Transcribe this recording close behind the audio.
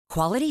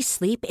Quality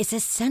sleep is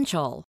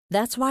essential.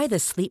 That's why the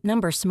Sleep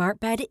Number Smart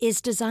Bed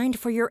is designed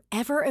for your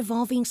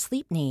ever-evolving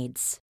sleep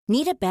needs.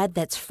 Need a bed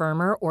that's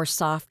firmer or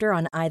softer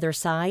on either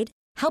side?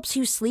 Helps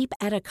you sleep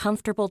at a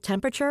comfortable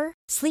temperature?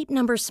 Sleep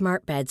Number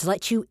Smart Beds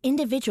let you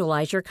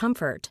individualize your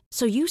comfort,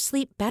 so you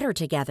sleep better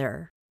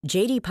together.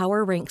 J.D.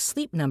 Power ranks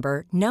Sleep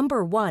Number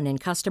number 1 in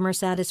customer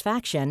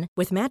satisfaction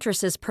with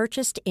mattresses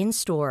purchased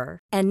in-store.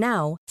 And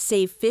now,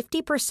 save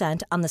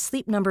 50% on the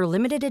Sleep Number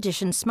Limited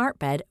Edition Smart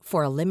Bed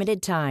for a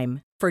limited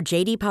time. For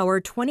J.D. Power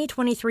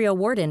 2023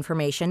 award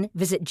information,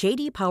 visit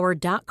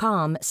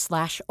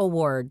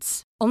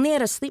jdpower.com/awards. Only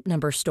at a Sleep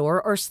Number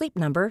store or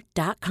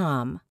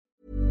sleepnumber.com.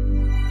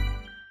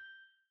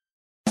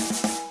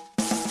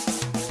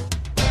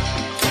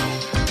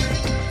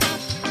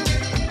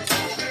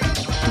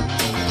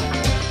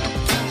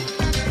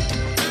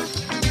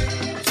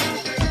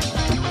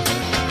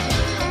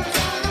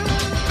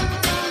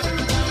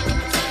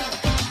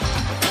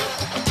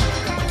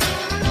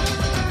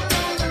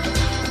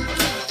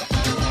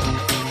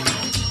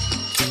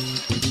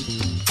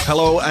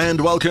 Hello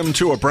and welcome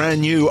to a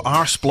brand new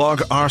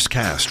Arsblog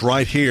Arscast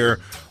right here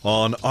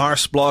on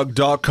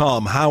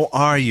arsblog.com. How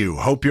are you?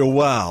 Hope you're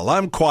well.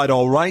 I'm quite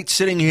all right,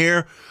 sitting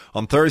here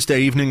on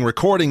Thursday evening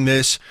recording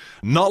this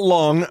not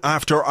long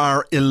after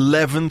our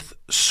 11th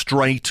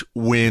straight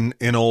win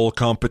in all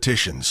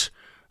competitions.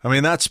 I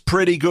mean, that's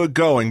pretty good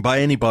going by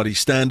anybody's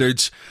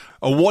standards.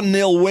 A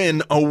 1-0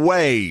 win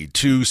away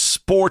to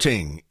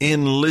Sporting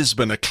in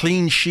Lisbon, a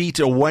clean sheet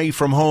away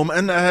from home.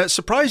 And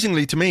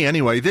surprisingly to me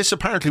anyway, this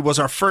apparently was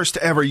our first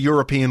ever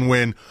European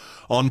win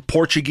on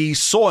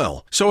Portuguese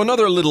soil. So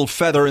another little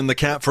feather in the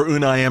cap for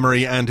Unai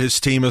Emery and his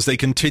team as they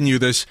continue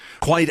this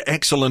quite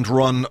excellent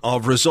run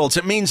of results.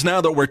 It means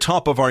now that we're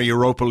top of our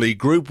Europa League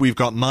group. We've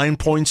got 9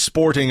 points.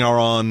 Sporting are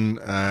on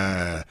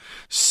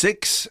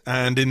 6.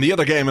 And in the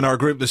other game in our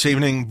group this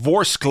evening,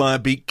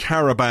 Vorskla beat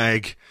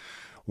Qarabag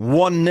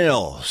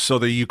 1-0. So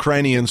the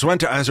Ukrainians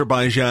went to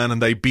Azerbaijan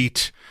and they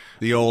beat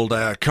the old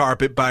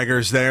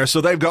carpetbaggers there.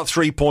 So they've got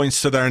 3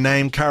 points to their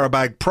name.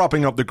 Qarabag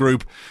propping up the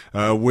group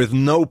with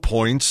no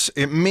points.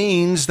 It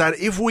means that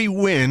if we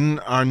win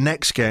our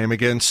next game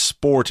against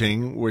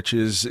Sporting, which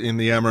is in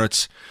the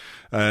Emirates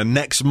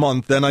next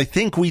month, then I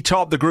think we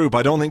top the group.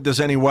 I don't think there's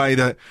any way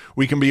that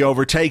we can be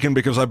overtaken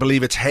because I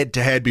believe it's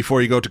head-to-head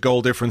before you go to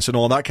goal difference and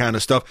all that kind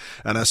of stuff.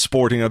 And as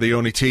Sporting are the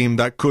only team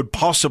that could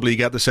possibly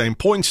get the same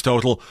points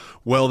total,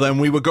 well, then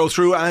we would go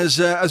through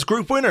as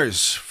group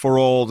winners for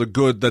all the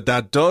good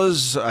that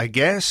does, I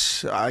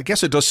guess. I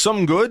guess it does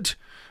some good.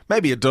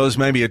 Maybe it does,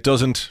 maybe it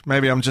doesn't.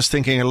 Maybe I'm just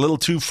thinking a little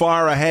too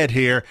far ahead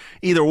here.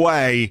 Either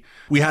way,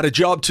 we had a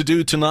job to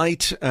do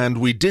tonight, and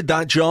we did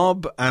that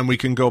job, and we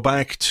can go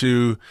back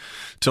to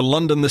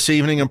London this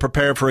evening and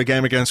prepare for a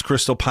game against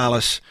Crystal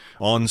Palace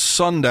on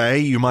Sunday.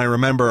 You might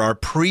remember our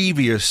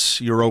previous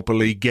Europa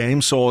League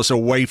game saw us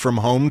away from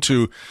home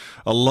to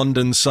a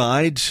London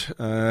side,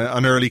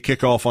 an early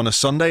kickoff on a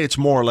Sunday. It's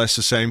more or less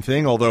the same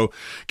thing, although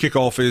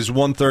kickoff is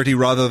 1:30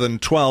 rather than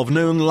 12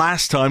 noon.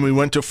 Last time we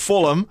went to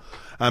Fulham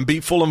and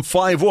beat Fulham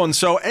 5-1.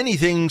 So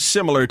anything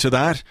similar to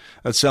that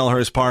at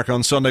Selhurst Park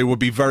on Sunday would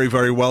be very,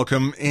 very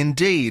welcome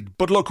indeed.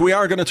 But look, we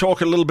are going to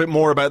talk a little bit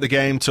more about the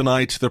game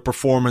tonight, the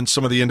performance,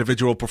 some of the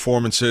individual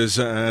performances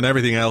and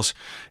everything else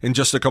in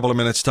just a couple of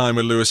minutes' time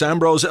with Lewis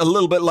Ambrose. A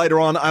little bit later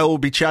on, I will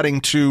be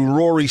chatting to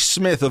Rory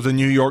Smith of the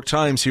New York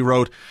Times. He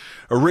wrote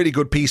a really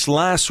good piece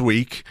last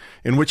week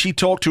in which he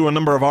talked to a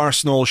number of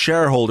Arsenal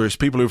shareholders,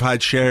 people who've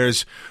had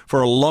shares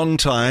for a long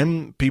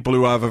time, people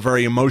who have a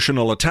very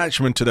emotional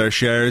attachment to their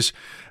shares,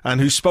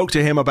 and who spoke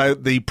to him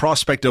about the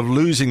prospect of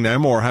losing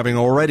them or having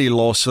already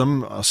lost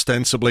them,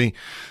 ostensibly,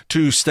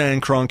 to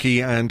Stan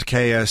Kroenke and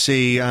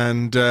KSE.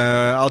 And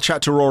I'll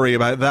chat to Rory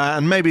about that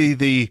and maybe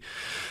the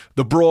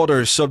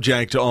broader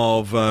subject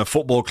of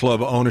football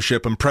club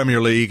ownership and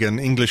Premier League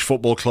and English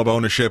football club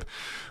ownership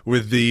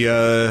with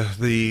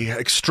the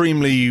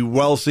extremely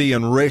wealthy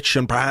and rich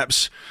and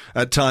perhaps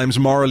at times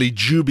morally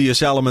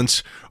dubious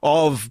elements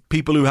of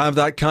people who have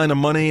that kind of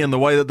money and the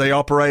way that they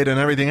operate and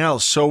everything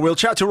else. So we'll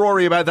chat to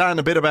Rory about that and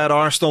a bit about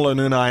Arsenal and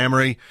Unai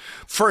Emery.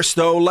 First,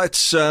 though,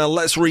 let's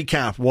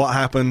recap what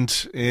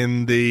happened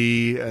in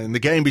the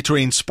game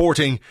between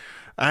Sporting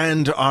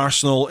and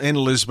Arsenal in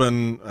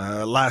Lisbon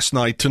last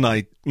night.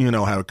 Tonight, you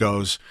know how it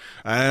goes.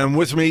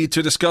 With me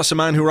to discuss, a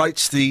man who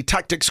writes the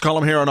tactics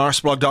column here on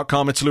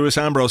arsblog.com, it's Lewis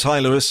Ambrose. Hi,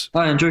 Lewis.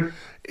 Hi, Andrew.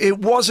 It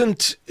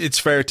wasn't, it's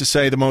fair to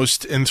say, the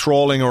most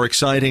enthralling or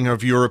exciting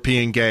of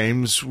European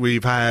games.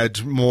 We've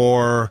had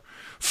more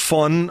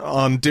fun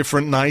on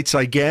different nights,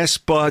 I guess,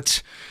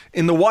 but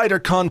in the wider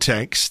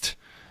context,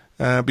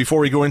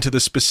 before we go into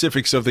the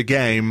specifics of the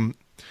game,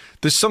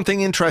 there's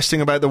something interesting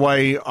about the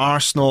way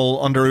Arsenal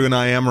under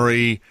Unai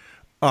Emery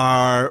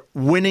are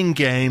winning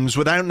games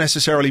without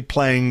necessarily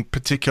playing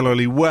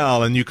particularly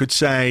well. And you could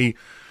say,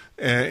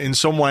 in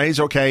some ways,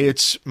 okay,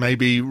 it's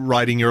maybe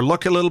riding your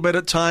luck a little bit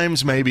at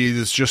times. Maybe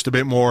there's just a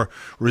bit more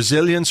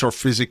resilience or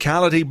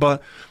physicality.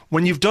 But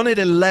when you've done it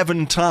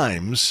 11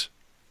 times,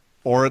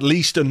 or at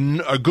least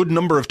a good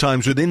number of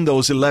times within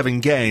those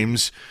 11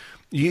 games,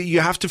 You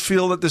have to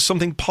feel that there's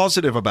something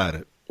positive about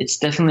it. It's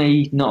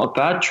definitely not a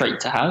bad trait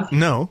to have.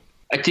 No.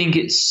 I think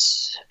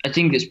it's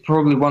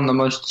probably one of the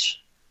most,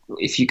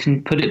 if you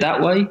can put it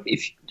that way,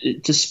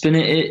 to spin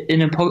it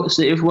in a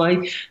positive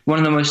way, one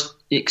of the most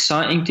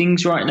exciting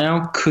things right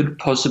now could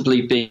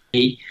possibly be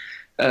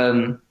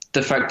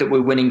the fact that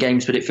we're winning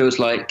games, but it feels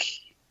like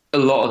a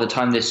lot of the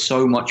time there's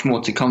so much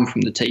more to come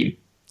from the team.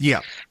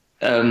 Yeah.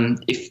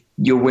 If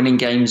you're winning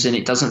games and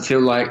it doesn't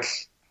feel like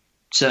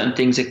certain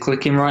things are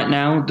clicking right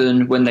now,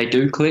 then when they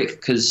do click,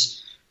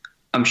 because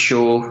I'm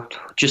sure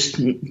just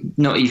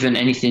not even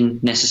anything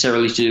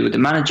necessarily to do with the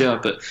manager,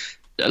 but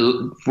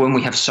when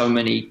we have so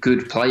many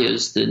good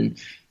players, then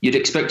you'd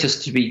expect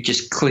us to be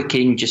just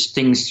clicking, just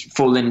things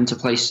falling into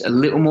place a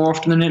little more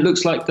often than it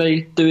looks like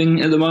they're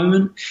doing at the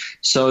moment.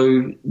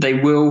 So they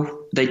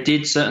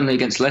did certainly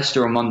against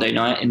Leicester on Monday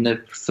night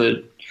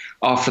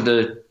after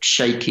the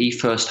shaky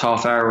first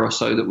half hour or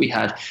so that we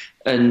had.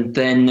 And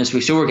then, as we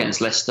saw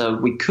against Leicester,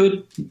 we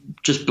could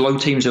just blow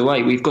teams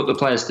away. We've got the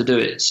players to do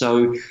it.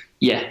 So,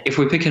 yeah, if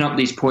we're picking up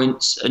these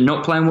points and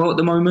not playing well at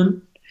the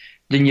moment,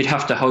 then you'd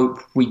have to hope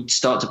we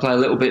start to play a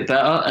little bit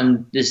better.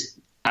 And there's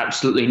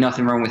absolutely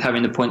nothing wrong with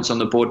having the points on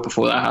the board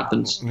before that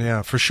happens.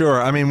 Yeah, for sure.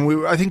 I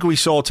mean, I think we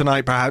saw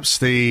tonight perhaps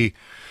the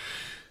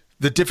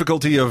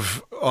difficulty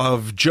of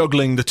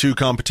juggling the two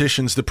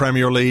competitions, the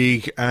Premier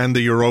League and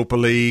the Europa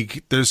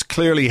League. There's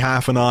clearly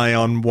half an eye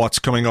on what's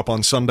coming up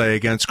on Sunday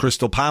against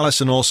Crystal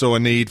Palace, and also a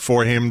need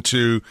for him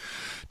to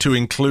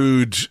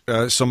include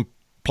some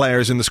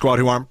players in the squad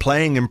who aren't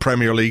playing in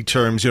Premier League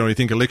terms. You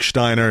think of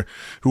Lichtsteiner,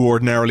 who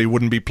ordinarily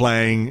wouldn't be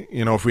playing.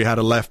 If we had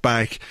a left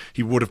back,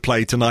 he would have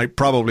played tonight,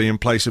 probably in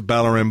place of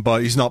Bellerin,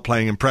 but he's not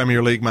playing in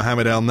Premier League.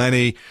 Mohamed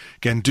El-Neni,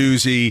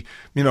 Guendouzi,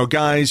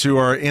 guys who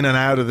are in and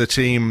out of the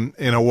team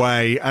in a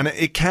way, and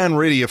it can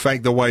really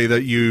affect the way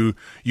that you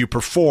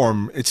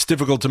perform. It's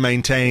difficult to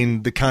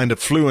maintain the kind of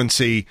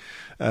fluency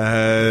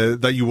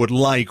that you would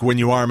like when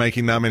you are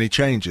making that many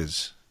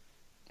changes.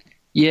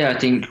 Yeah, I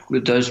think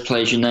with those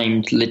players you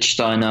named,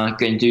 Lichtsteiner,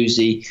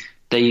 Guendouzi,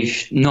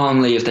 not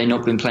only have they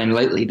not been playing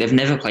lately, they've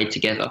never played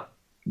together.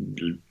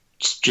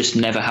 It's just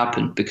never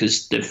happened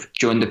because they've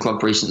joined the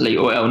club recently,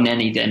 or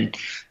El-Neni then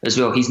as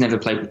well. He's never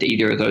played with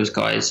either of those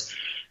guys.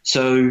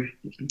 So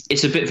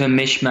it's a bit of a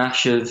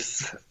mishmash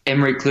of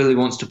Emery clearly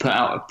wants to put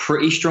out a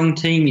pretty strong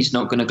team. He's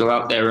not going to go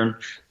out there and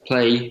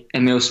play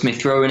Emile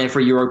Smith-Rowe in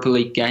every Europa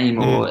League game,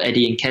 or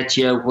Eddie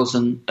Nketiah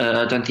wasn't.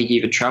 I don't think he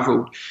even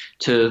travelled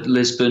to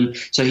Lisbon.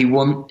 So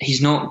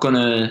he's not going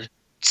to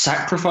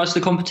sacrifice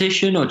the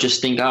competition or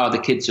just think,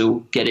 the kids will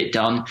get it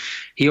done.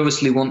 He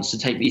obviously wants to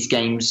take these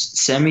games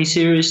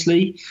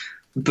semi-seriously.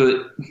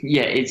 But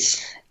yeah,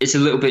 it's a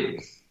little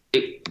bit,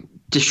 it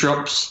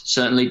disrupts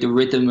certainly the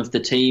rhythm of the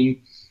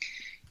team.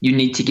 You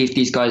need to give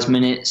these guys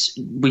minutes.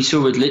 We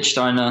saw with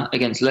Lichtsteiner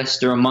against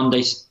Leicester on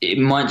Monday, it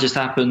might just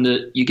happen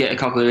that you get a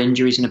couple of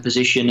injuries in a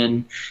position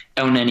and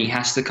El-Neni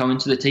has to come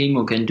into the team,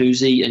 or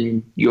Guendouzi,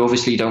 and you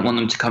obviously don't want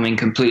them to come in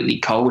completely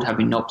cold,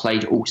 having not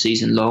played all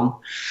season long.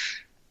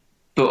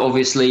 But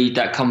obviously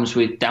that comes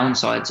with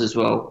downsides as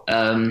well.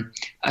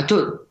 I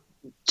thought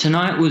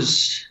tonight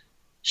was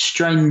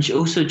strange.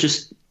 Also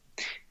just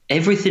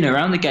everything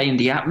around the game,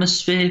 the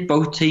atmosphere,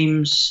 both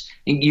teams,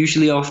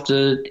 usually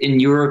in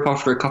Europe,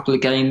 after a couple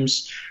of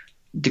games,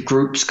 the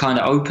group's kind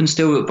of open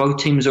still, but both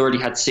teams already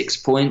had 6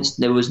 points.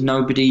 There was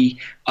nobody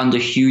under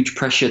huge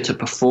pressure to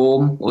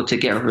perform or to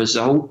get a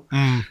result.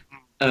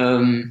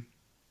 I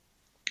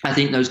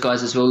think those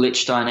guys as well,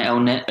 Lichtsteiner,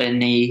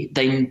 El-Neni,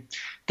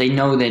 they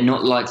know they're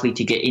not likely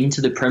to get into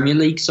the Premier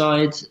League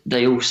side.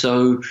 They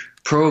also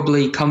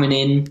probably coming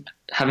in,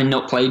 having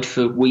not played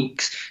for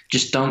weeks,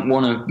 just don't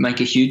want to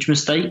make a huge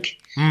mistake.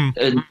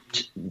 And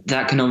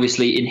that can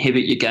obviously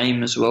inhibit your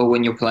game as well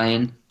when you're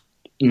playing,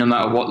 no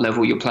matter what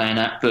level you're playing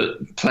at,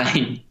 but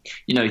playing,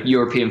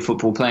 European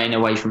football, playing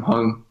away from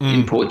home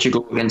in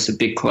Portugal against a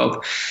big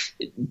club.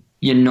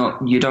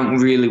 You don't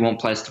really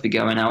want players to be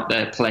going out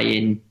there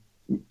playing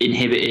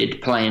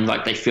inhibited, playing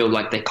like they feel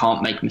like they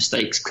can't make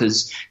mistakes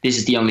because this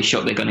is the only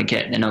shot they're going to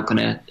get. They're not going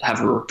to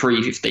have a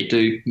reprieve. If they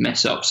do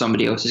mess up,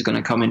 somebody else is going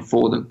to come in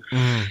for them.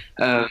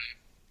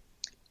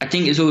 I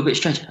think it's all a bit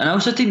strange. And I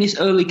also think this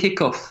early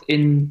kickoff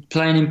in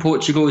playing in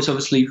Portugal is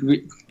obviously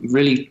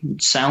really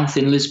south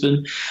in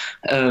Lisbon.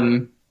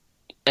 And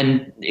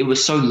it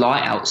was so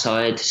light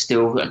outside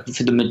still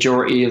for the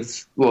majority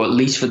of, well, at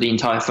least for the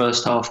entire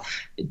first half.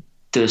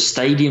 The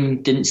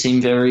stadium didn't seem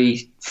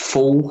very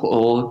full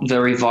or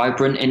very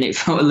vibrant, and it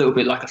felt a little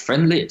bit like a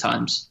friendly at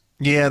times.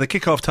 Yeah, the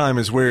kickoff time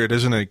is weird,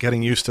 isn't it?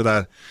 Getting used to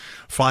that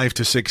 5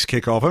 to 6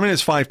 kickoff. I mean,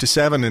 it's 5 to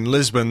 7 in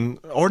Lisbon.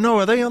 Or no,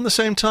 are they on the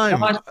same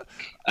time?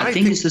 I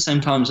think it's the same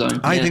time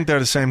zone. I think they're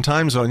the same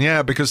time zone,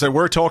 yeah, because they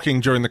were talking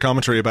during the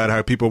commentary about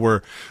how people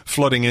were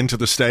flooding into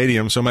the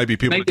stadium, so maybe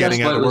people were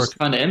getting out of work. It was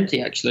kind of empty,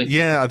 actually.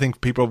 Yeah, I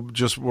think people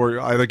just were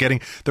either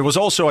getting... There was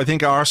also, I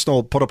think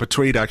Arsenal put up a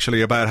tweet,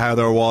 actually, about how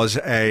there was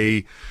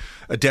a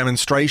a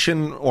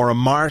demonstration or a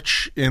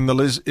march in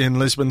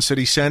Lisbon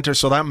city centre,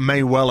 so that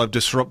may well have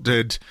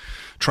disrupted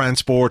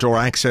transport or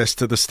access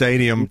to the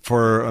stadium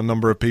for a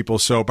number of people,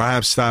 so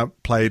perhaps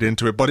that played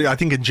into it. But I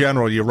think in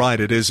general, you're right,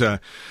 it is a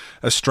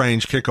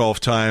strange kickoff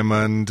time,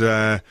 and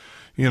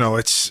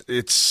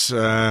it's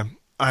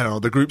I don't know,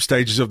 the group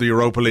stages of the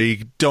Europa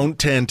League don't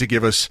tend to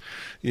give us,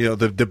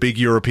 the big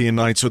European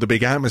nights or the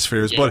big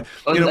atmospheres. Yeah.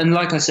 But and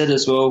like I said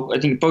as well, I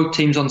think both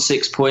teams on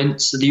 6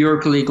 points. The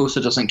Europa League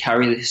also doesn't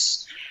carry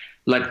this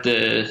like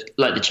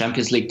the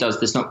Champions League does.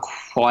 There's not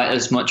quite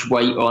as much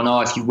weight on,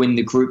 if you win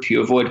the group,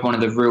 you avoid one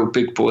of the real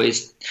big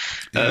boys.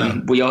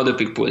 We are the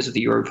big boys of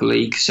the Europa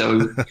League,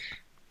 so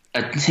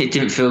it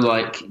didn't feel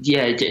like,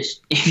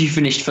 if you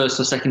finished first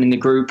or second in the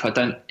group, I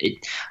don't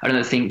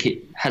think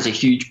it has a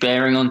huge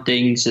bearing on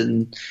things.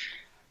 And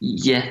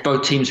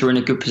both teams were in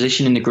a good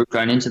position in the group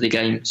going into the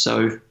game.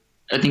 So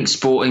I think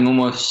Sporting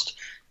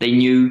they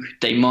knew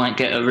they might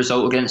get a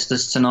result against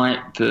us tonight,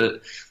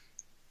 but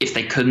if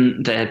they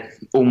couldn't, they're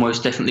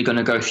almost definitely going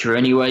to go through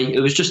anyway. It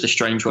was just a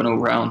strange one all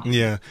round.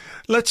 Yeah.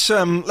 Let's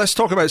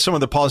talk about some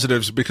of the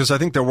positives, because I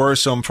think there were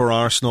some for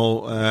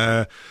Arsenal.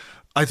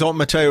 I thought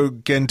Matteo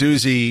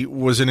Guendouzi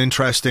was an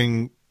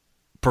interesting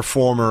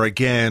performer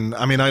again.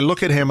 I mean, I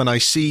look at him and I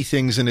see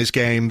things in his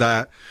game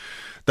that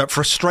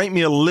frustrate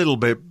me a little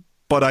bit,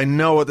 but I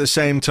know at the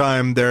same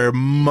time they're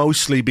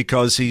mostly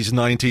because he's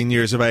 19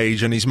 years of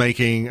age and he's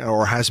making,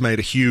 or has made,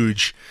 a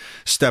huge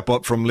step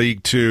up from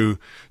League Two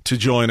to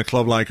join a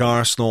club like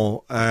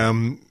Arsenal.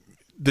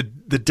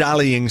 The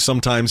dallying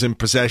sometimes in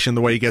possession,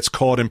 the way he gets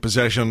caught in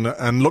possession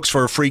and looks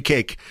for a free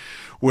kick,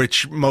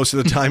 which most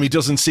of the time he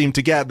doesn't seem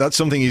to get. That's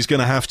something he's going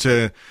to have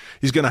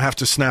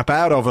to snap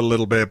out of a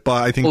little bit.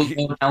 But I think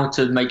how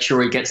to make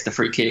sure he gets the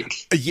free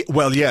kick.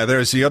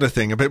 There's the other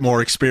thing, a bit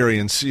more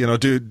experience.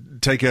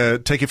 Take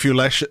a few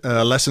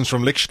lessons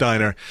from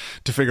Lichtsteiner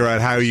to figure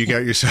out how you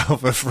get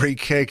yourself a free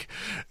kick.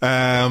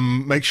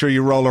 Make sure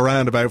you roll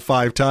around about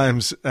 5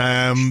 times.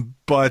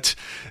 But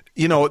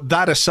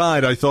that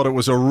aside, I thought it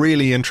was a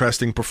really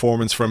interesting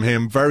performance from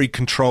him. Very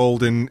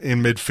controlled in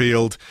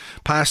midfield,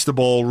 passed the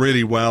ball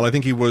really well. I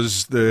think he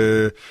was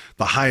the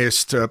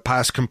highest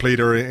pass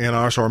completer in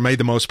Arsenal, or made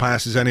the most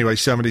passes anyway,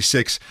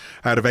 76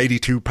 out of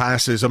 82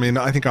 passes. I mean,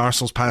 I think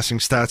Arsenal's passing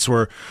stats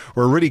were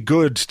really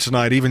good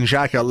tonight. Even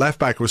Xhaka at left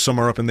back was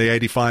somewhere up in the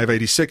 85,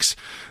 86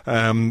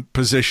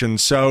 position.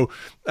 So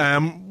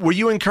were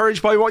you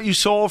encouraged by what you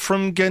saw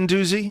from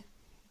Guendouzi?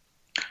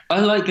 I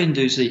like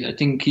Guendouzi. I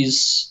think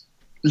he's,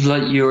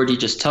 like you already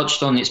just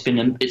touched on,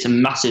 it's a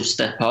massive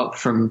step up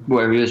from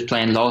where he was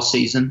playing last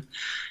season.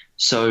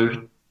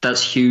 So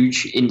that's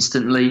huge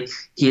instantly.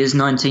 He is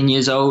 19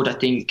 years old. I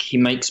think he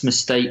makes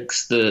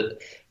mistakes that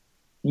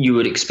you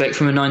would expect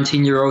from a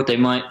 19-year-old. They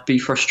might be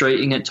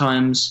frustrating at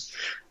times.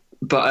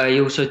 But I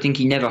also think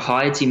he never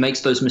hides. He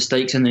makes those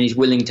mistakes and then he's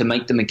willing to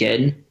make them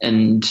again,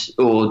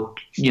 or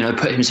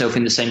put himself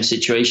in the same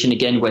situation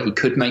again where he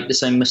could make the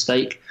same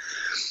mistake.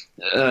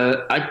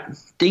 I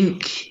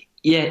think,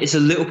 it's a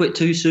little bit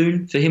too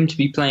soon for him to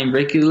be playing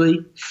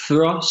regularly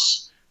for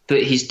us,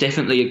 but he's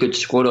definitely a good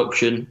squad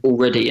option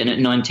already. And at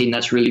 19,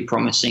 that's really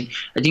promising.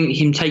 I think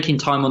him taking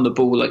time on the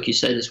ball, like you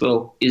said as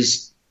well,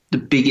 is the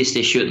biggest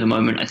issue at the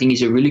moment. I think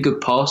he's a really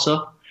good passer.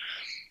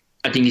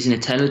 I think he's an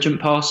intelligent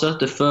passer.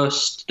 The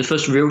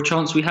first real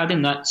chance we had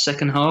in that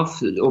second half,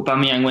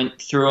 Aubameyang went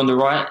through on the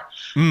right.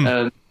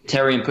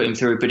 Mkhitaryan put him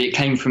through, but it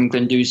came from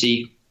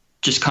Guendouzi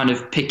just kind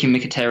of picking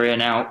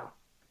Mkhitaryan out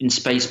in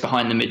space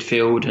behind the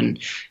midfield, and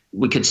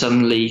we could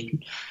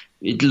suddenly,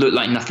 it looked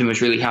like nothing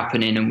was really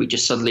happening, and we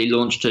just suddenly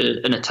launched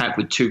an attack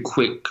with 2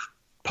 quick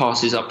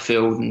passes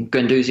upfield, and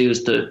Guendouzi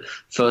was the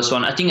first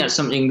one. I think that's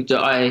something that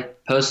I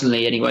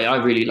personally, anyway, I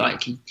really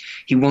like.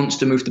 He wants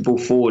to move the ball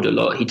forward a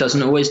lot. He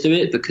doesn't always do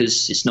it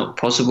because it's not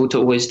possible to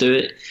always do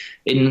it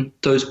in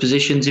those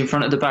positions in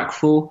front of the back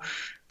four,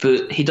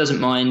 but he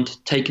doesn't mind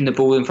taking the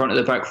ball in front of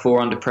the back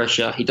four under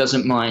pressure. He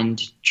doesn't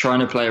mind trying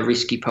to play a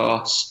risky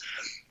pass.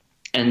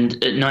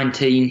 And at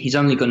 19, he's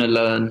only going to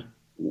learn,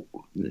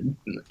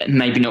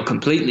 maybe not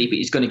completely, but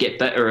he's going to get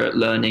better at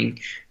learning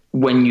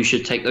when you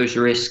should take those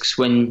risks,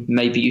 when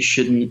maybe you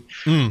shouldn't,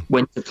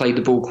 when to play the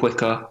ball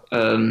quicker.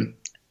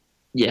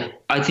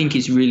 I think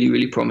he's really,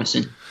 really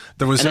promising.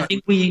 I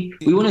think we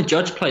want to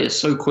judge players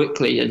so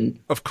quickly, and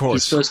of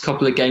course, his first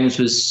couple of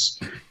games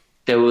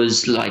there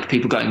was like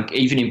people going,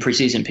 even in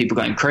pre-season, people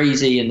going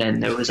crazy, and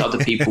then there was other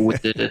people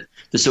with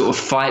the sort of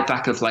fight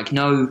back of like,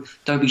 no,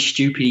 don't be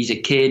stupid, he's a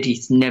kid,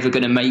 he's never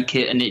going to make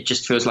it, and it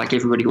just feels like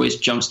everybody always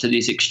jumps to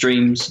these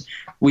extremes.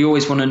 We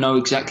always want to know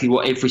exactly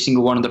what every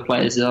single one of the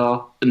players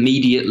are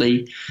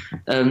immediately.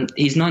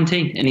 He's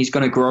 19 and he's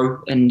going to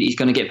grow and he's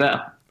going to get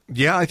better.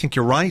 Yeah, I think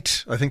you're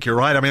right.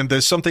 I mean,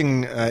 there's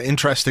something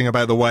interesting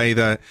about the way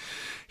that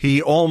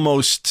he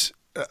almost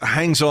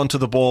hangs on to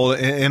the ball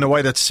in a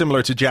way that's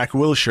similar to Jack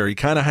Wilshere. He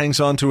kind of hangs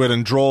on to it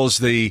and draws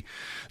the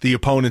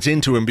opponent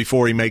into him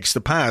before he makes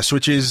the pass,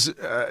 which is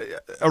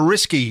a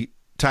risky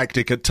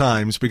tactic at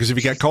times, because if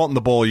you get caught in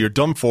the ball, you're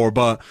done for.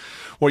 But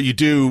what you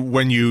do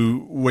when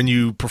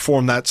you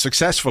perform that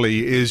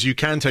successfully is you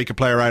can take a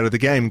player out of the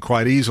game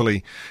quite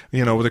easily,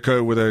 with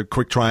a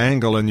quick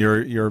triangle, and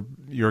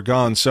you're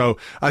gone. So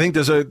I think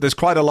there's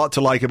quite a lot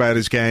to like about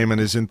his game and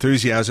his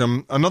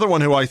enthusiasm. Another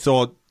one who I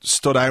thought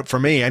stood out for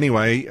me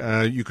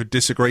anyway, you could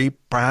disagree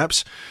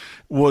perhaps,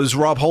 was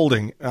Rob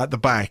Holding at the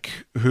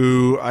back,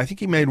 who I think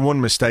he made one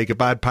mistake, a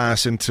bad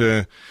pass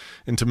into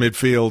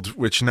midfield,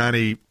 which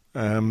Nani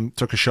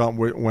took a shot,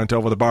 went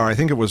over the bar. I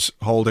think it was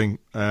Holding.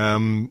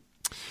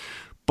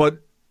 But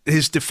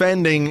his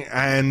defending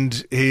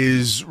and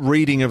his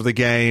reading of the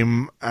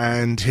game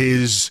and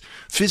his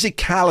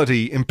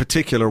physicality in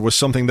particular was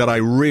something that I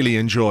really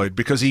enjoyed,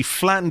 because he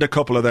flattened a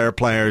couple of their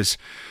players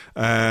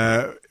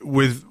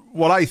with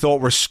what I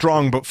thought were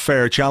strong but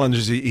fair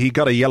challenges. He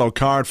got a yellow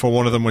card for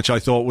one of them, which I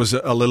thought was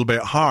a little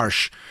bit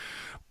harsh.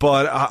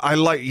 But I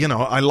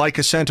like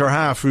a centre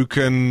half who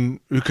can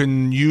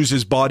use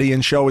his body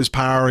and show his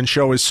power and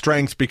show his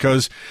strength,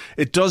 because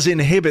it does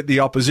inhibit the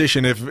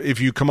opposition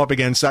if you come up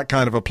against that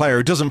kind of a player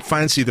who doesn't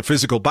fancy the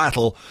physical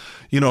battle.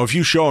 If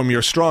you show him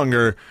you're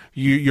stronger,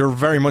 you're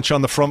very much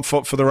on the front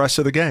foot for the rest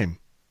of the game.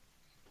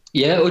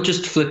 Yeah, or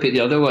just flip it the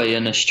other way,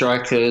 and a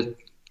striker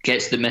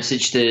gets the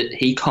message that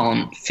he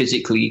can't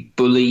physically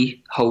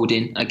bully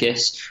Holding, I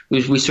guess.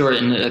 We saw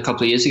it a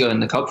couple of years ago in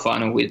the cup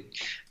final with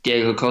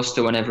Diego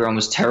Costa, when everyone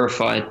was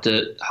terrified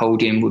that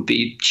Holding would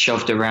be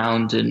shoved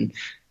around, and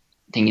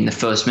I think in the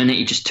first minute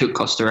he just took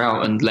Costa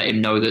out and let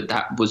him know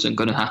that wasn't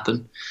going to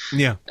happen.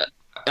 Yeah.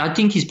 I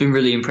think he's been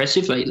really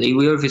impressive lately.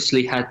 We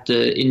obviously had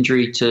the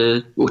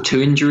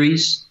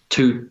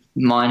two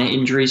minor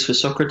injuries for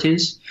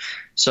Socrates.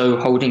 So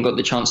Holding got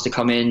the chance to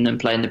come in and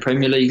play in the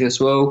Premier League as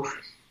well.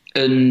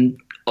 And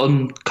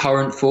on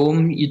current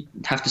form, you'd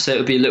have to say it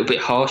would be a little bit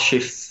harsh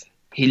if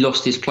he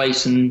lost his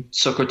place and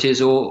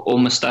Socrates or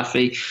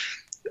Mustafi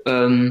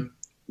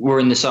were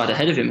in the side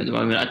ahead of him at the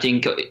moment. I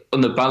think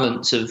on the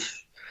balance of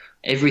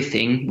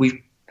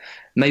everything,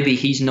 maybe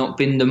he's not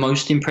been the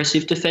most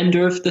impressive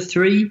defender of the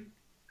three,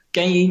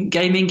 game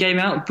in, game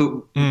out.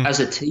 But as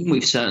a team,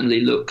 we've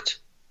certainly looked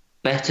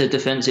better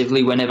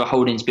defensively whenever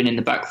Holding's been in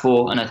the back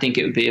four. And I think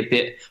it would be a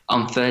bit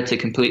unfair to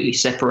completely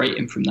separate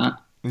him from that.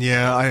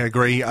 Yeah, I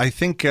agree. I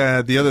think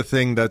the other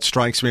thing that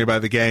strikes me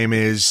about the game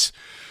is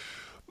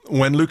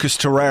when Lucas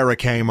Torreira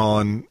came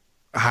on,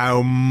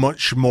 how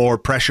much more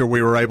pressure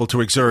we were able to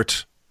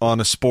exert on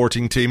a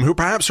Sporting team who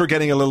perhaps were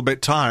getting a little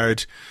bit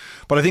tired.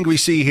 But I think we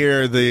see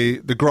here the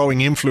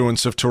growing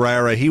influence of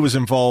Torreira. He was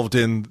involved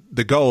in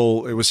the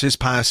goal. It was his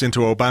pass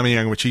into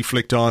Aubameyang, which he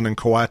flicked on, and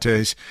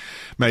Coates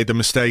made the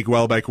mistake.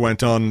 Welbeck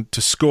went on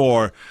to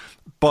score.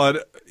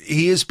 But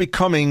he is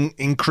becoming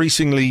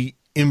increasingly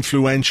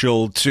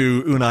influential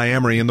to Unai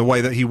Emery in the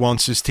way that he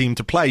wants his team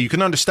to play. You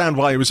can understand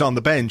why he was on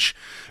the bench,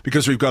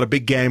 because we've got a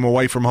big game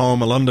away from home,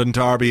 a London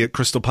derby at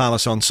Crystal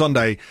Palace on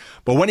Sunday.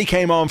 But when he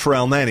came on for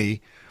El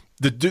Neni,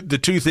 the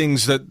two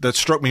things that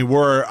struck me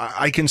were,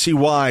 I can see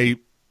why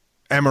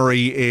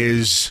Emery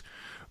is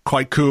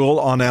quite cool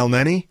on El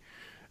Neni,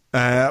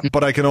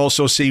 but I can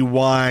also see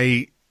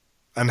why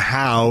and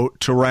how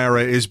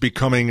Torreira is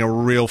becoming a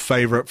real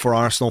favourite for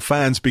Arsenal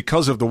fans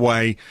because of the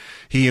way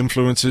he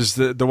influences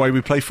the way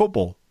we play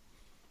football.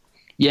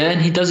 Yeah,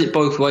 and he does it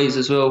both ways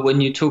as well.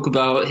 When you talk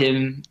about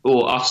him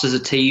or us as a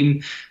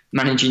team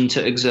managing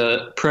to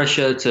exert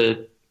pressure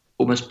to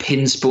almost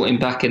pin Sporting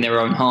back in their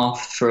own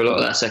half for a lot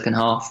of that second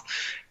half,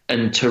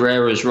 and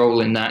Torreira's role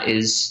in that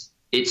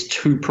it's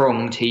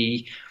two-pronged.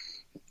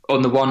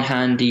 On the one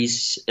hand,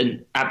 he's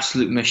an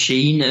absolute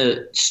machine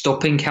at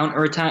stopping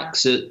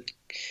counter-attacks, at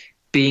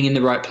being in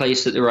the right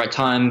place at the right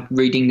time,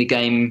 reading the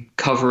game,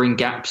 covering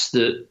gaps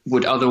that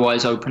would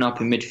otherwise open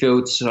up in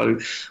midfield. So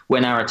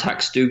when our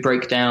attacks do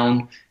break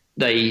down,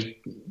 they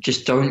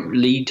just don't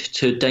lead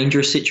to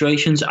dangerous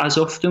situations as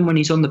often when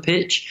he's on the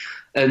pitch.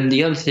 And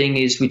the other thing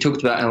is, we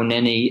talked about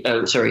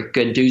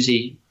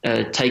Guendouzi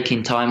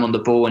taking time on the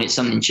ball, and it's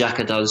something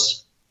Xhaka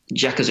does.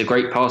 Xhaka's a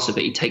great passer,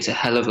 but he takes a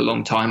hell of a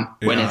long time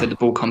whenever the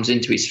ball comes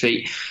into his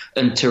feet.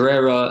 And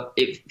Torreira,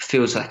 it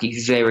feels like he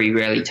very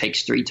rarely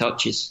takes 3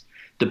 touches.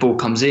 The ball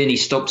comes in, he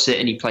stops it,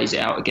 and he plays it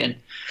out again.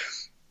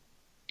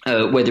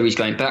 Whether he's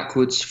going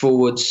backwards,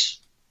 forwards,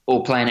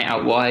 or playing it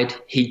out wide,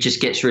 he just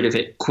gets rid of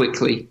it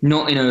quickly.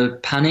 Not in a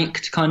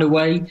panicked kind of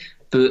way,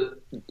 but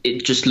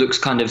it just looks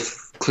kind of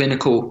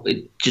clinical.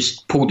 It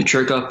just pull the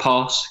trigger,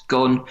 pass,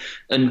 gone,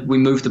 and we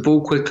move the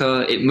ball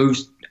quicker. It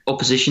moves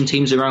opposition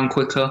teams around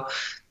quicker,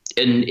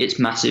 and it's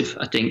massive.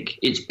 I think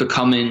it's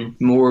becoming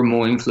more and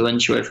more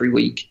influential every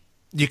week.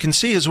 You can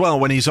see as well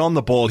when he's on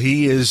the ball,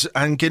 he is,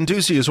 and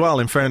Guendouzi as well,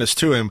 in fairness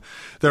to him,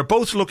 they're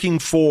both looking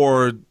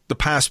for the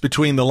pass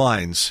between the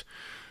lines.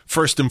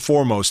 First and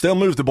foremost, they'll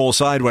move the ball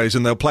sideways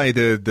and they'll play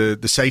the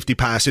safety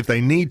pass if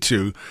they need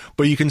to.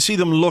 But you can see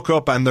them look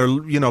up and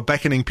they're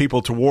beckoning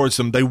people towards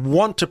them. They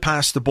want to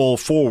pass the ball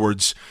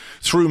forwards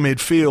through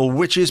midfield,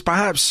 which is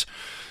perhaps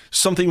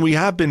something we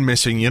have been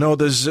missing. You know,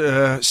 there's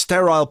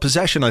sterile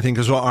possession, I think,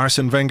 is what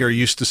Arsene Wenger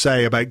used to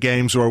say about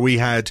games where we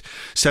had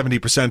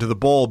 70% of the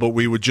ball, but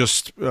we would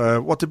just,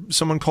 what did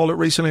someone call it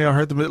recently? I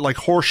heard them like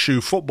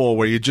horseshoe football,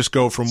 where you just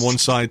go from one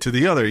side to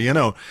the other, you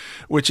know,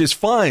 which is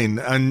fine.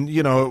 And,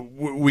 you know,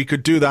 we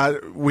could do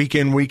that week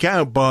in, week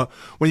out. But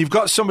when you've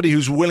got somebody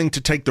who's willing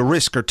to take the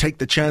risk or take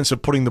the chance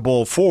of putting the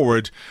ball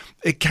forward,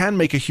 it can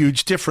make a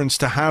huge difference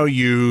to how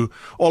you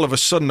all of a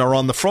sudden are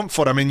on the front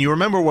foot. I mean, you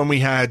remember when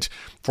we had,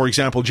 for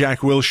example, Jack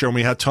Wilshere and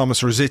we had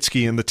Thomas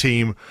Rosicky in the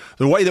team,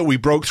 the way that we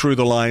broke through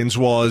the lines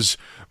was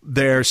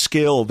their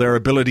skill, their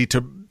ability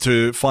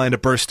to find a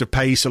burst of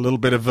pace, a little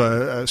bit of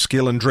a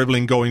skill and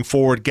dribbling going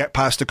forward, get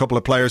past a couple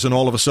of players, and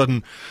all of a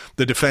sudden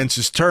the defence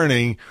is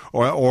turning,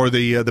 or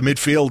the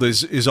midfield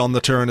is on the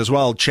turn as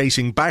well,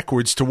 chasing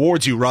backwards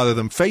towards you rather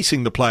than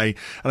facing the play.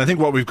 And I think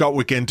what we've got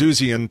with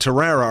Guendouzi and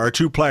Torreira are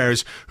two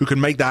players who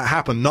can make that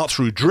happen, not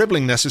through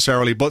dribbling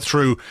necessarily, but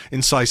through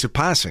incisive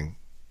passing.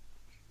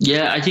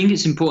 Yeah, I think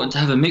it's important to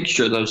have a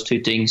mixture of those two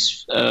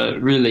things,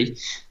 really.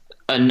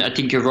 And I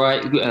think you're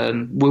right.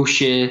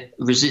 Wilshere,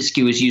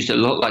 Rosicky was used a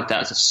lot like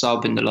that as a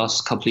sub in the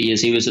last couple of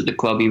years. He was at the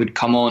club. He would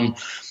come on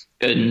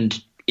and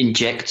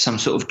inject some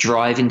sort of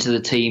drive into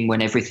the team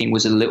when everything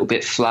was a little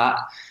bit flat.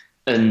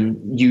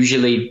 And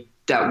usually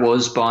that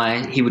was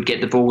by he would get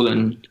the ball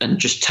and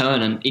just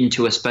turn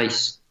into a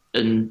space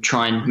and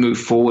try and move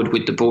forward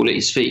with the ball at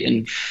his feet.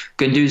 And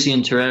Guendouzi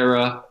and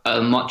Torreira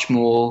are much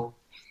more...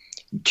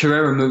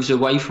 Torreira moves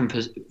away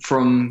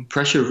from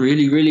pressure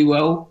really, really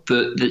well,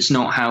 but that's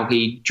not how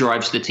he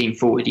drives the team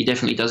forward. He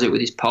definitely does it with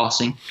his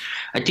passing.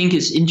 I think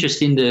it's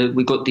interesting that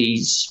we've got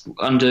these,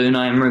 under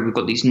Unai Emery, we've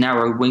got these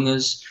narrow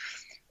wingers,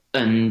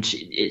 and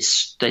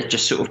they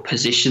just sort of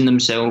position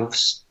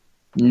themselves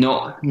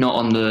not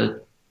on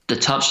the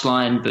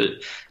touchline, but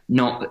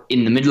not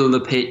in the middle of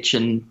the pitch.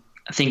 And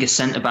I think a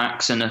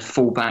centre-backs and a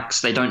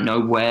full-backs, they don't know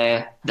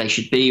where they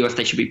should be or if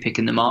they should be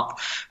picking them up.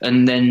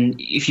 And then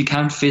if you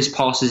can fizz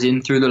passes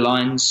in through the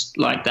lines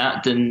like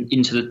that, then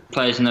into the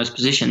players in those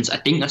positions, I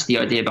think that's the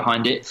idea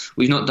behind it.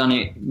 We've not done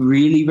it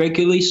really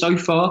regularly so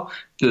far,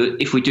 but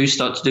if we do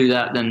start to do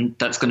that, then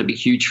that's going to be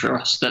huge for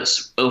us.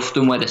 That's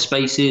often where the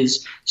space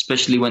is,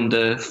 especially when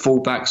the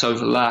full-backs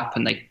overlap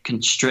and they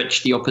can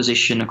stretch the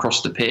opposition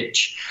across the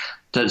pitch.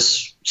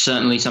 That's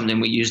certainly something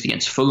we used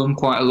against Fulham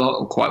quite a lot,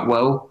 or quite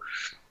well.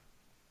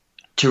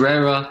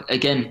 Torreira,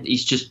 again,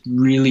 he's just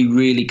really,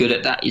 really good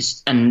at that.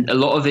 And a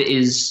lot of it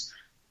is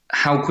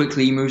how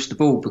quickly he moves the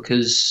ball,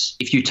 because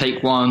if you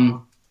take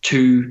 1,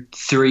 2,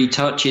 3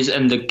 touches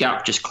and the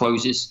gap just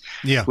closes.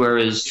 Yeah.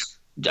 Whereas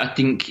I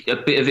think a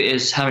bit of it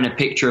is having a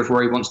picture of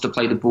where he wants to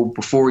play the ball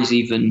before he's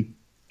even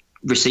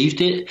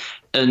received it.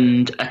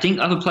 And I think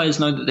other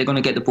players know that they're going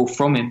to get the ball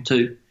from him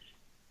too.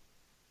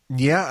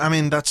 Yeah, I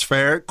mean, that's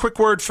fair. Quick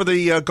word for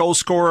the goal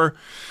scorer,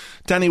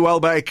 Danny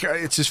Welbeck.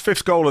 It's his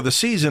 5th goal of the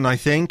season, I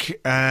think.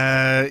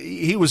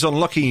 He was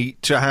unlucky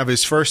to have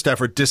his first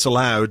effort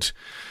disallowed.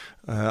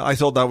 I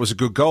thought that was a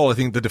good goal. I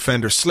think the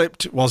defender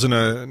slipped. It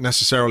wasn't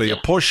necessarily a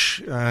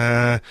push.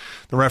 The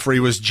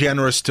referee was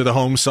generous to the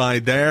home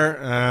side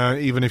there,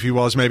 even if he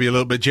was maybe a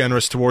little bit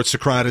generous towards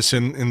Socrates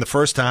in the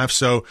first half.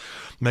 So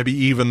maybe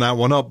even that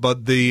one up.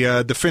 But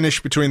the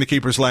finish between the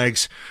keeper's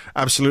legs,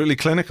 absolutely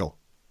clinical.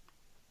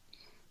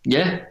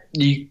 Yeah,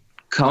 you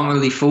can't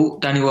really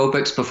fault Danny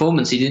Welbeck's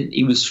performance.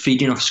 He was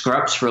feeding off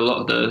scraps for a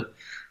lot of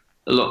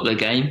the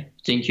game, I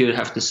think you would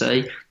have to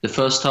say. The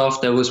first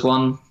half, there was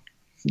one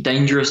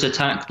dangerous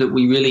attack that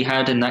we really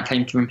had, and that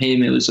came from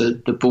him. It was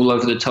the ball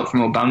over the top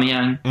from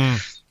Aubameyang.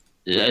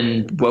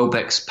 And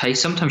Welbeck's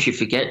pace. Sometimes you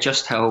forget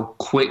just how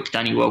quick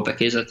Danny Welbeck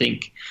is, I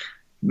think.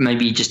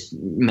 Maybe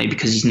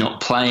because he's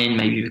not playing,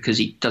 maybe because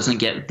he doesn't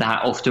get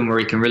that often where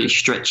he can really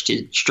stretch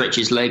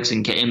his legs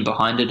and get in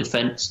behind a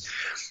defence.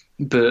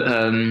 But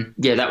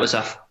that was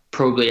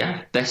probably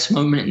our best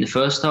moment in the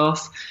first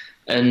half.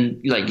 And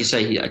like you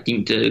say, I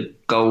think the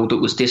goal that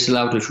was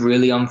disallowed was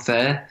really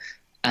unfair.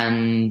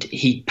 And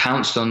he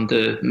pounced on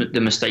the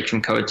mistake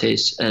from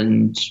Coates.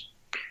 And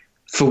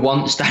for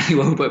once, Danny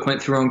Welbeck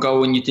went through on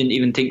goal and you didn't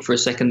even think for a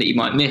second that he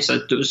might miss. I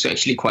was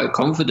actually quite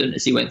confident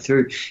as he went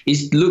through.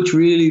 He's looked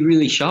really,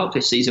 really sharp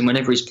this season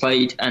whenever he's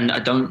played. And I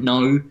don't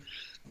know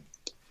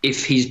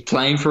if he's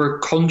playing for a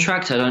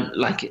contract. I don't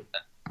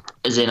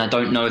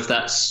know if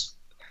that's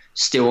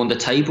still on the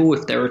table,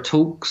 if there are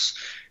talks.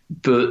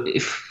 But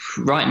if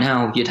right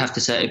now, you'd have to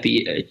say it'd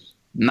be a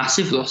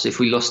massive loss if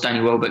we lost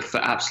Danny Welbeck for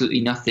absolutely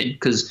nothing,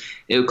 because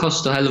it would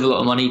cost a hell of a lot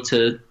of money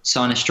to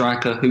sign a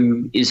striker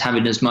who is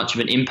having as much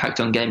of an impact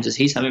on games as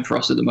he's having for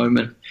us at the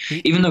moment.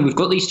 Even though we've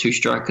got these two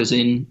strikers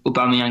in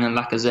Aubameyang and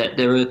Lacazette,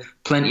 there are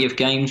plenty of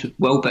games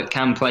Welbeck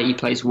can play. He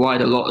plays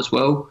wide a lot as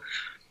well.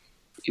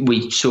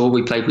 We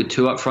played with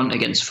 2 up front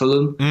against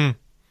Fulham.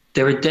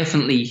 There are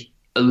definitely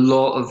a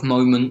lot of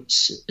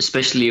moments,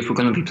 especially if we're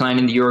going to be playing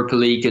in the Europa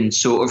League and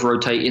sort of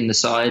rotating the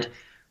side,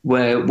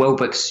 where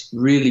Welbeck's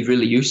really,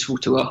 really useful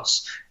to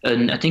us.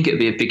 And I think it would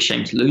be a big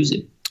shame to lose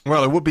him.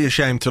 Well, it would be a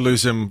shame to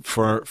lose him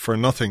for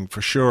nothing,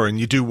 for sure.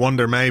 And you do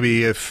wonder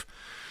maybe if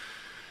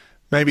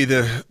Maybe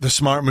the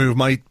smart move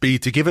might be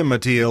to give him a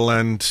deal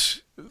and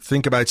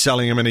think about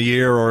selling him in a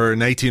year or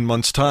in 18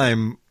 months'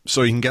 time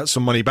so you can get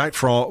some money back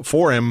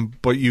for him,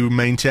 but you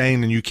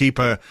maintain and you keep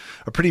a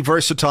pretty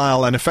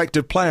versatile and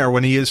effective player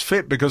when he is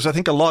fit, because I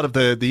think a lot of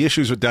the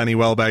issues with Danny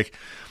Welbeck,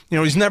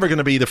 he's never going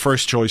to be the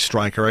first choice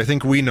striker. I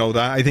think we know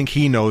that. I think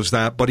he knows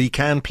that, but he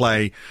can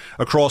play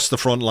across the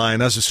front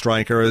line as a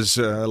striker, as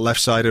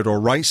left-sided or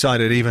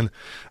right-sided, even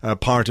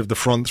part of the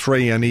front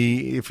three. And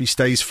if he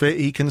stays fit,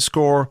 he can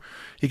score.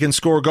 He can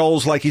score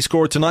goals like he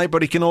scored tonight,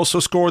 but he can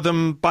also score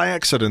them by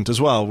accident as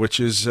well,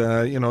 which is,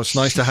 it's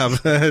nice to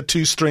have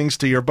two strings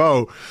to your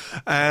bow.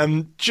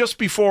 Just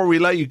before we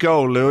let you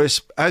go,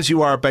 Lewis, as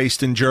you are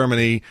based in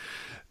Germany,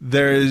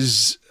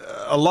 there's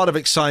a lot of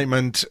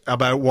excitement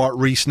about what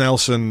Reiss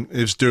Nelson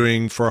is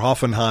doing for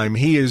Hoffenheim.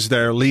 He is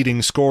their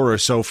leading scorer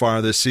so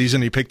far this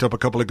season. He picked up a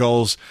couple of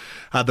goals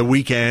at the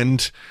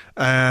weekend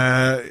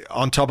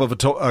on top of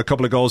a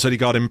couple of goals that he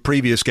got in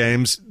previous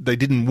games. They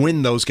didn't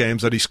win those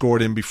games that he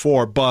scored in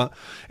before, but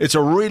it's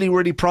a really,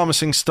 really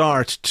promising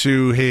start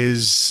to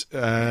his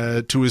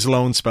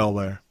loan spell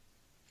there.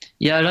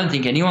 Yeah, I don't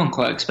think anyone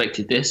quite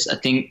expected this. I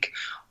think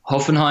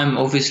Hoffenheim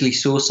obviously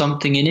saw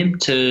something in him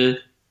to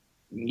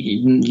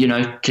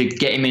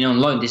get him in on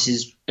loan. This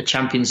is a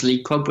Champions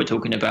League club we're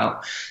talking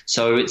about.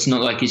 So it's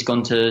not like he's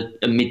gone to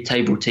a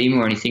mid-table team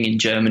or anything in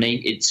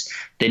Germany.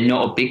 They're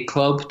not a big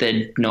club.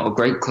 They're not a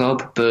great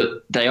club,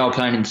 but they are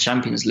playing in the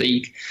Champions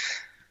League.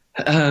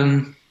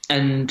 And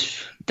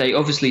they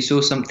obviously saw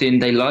something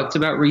they liked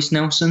about Reiss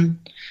Nelson.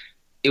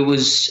 There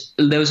was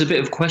a bit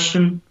of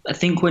question, I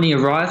think, when he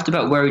arrived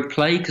about where he'd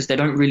play, because they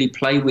don't really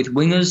play with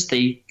wingers.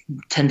 They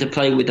tend to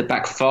play with the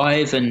back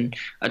five, and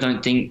I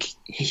don't think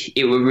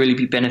it would really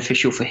be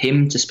beneficial for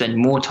him to spend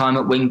more time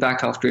at wing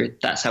back after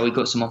that's how he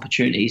got some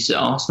opportunities at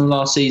Arsenal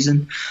last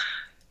season.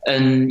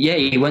 And yeah,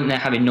 he went there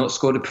having not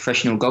scored a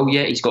professional goal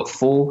yet. He's got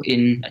 4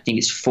 in, I think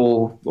it's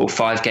 4 or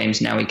 5 games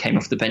now. He came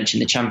off the bench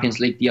in the Champions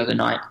League the other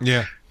night.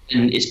 Yeah.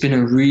 And it's been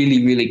a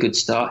really, really good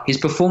start. His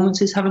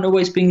performances haven't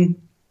always been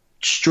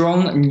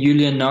strong, and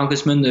Julian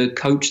Nagelsmann, the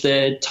coach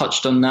there,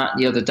 touched on that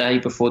the other day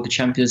before the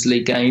Champions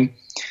League game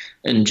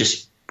and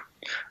just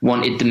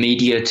wanted the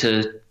media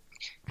to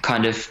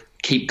kind of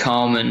keep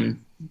calm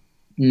and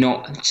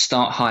not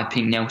start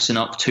hyping Nelson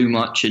up too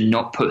much and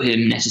not put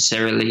him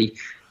necessarily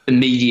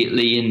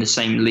immediately in the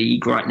same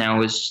league right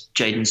now as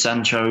Jadon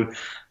Sancho.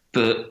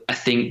 But I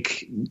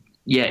think,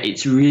 yeah,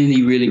 it's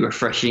really, really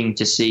refreshing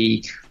to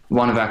see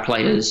one of our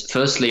players,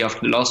 firstly,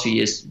 after the last few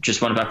years,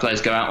 just one of our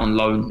players go out on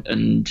loan,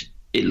 and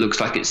it looks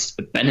like it's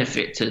a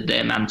benefit to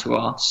them and to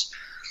us.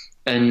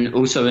 And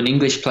also an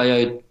English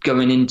player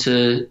going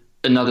into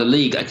another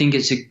league. I think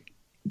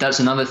that's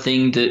another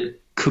thing that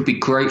could be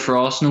great for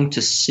Arsenal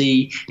to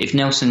see. If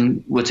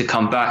Nelson were to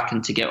come back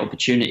and to get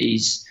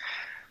opportunities,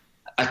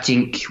 I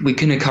think we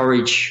can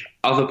encourage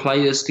other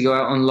players to go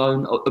out on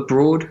loan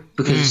abroad,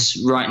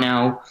 because right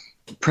now,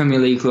 Premier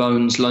League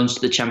loans to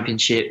the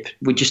Championship,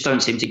 we just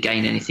don't seem to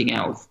gain anything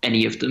out of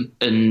any of them.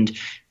 And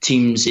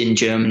teams in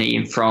Germany,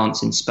 in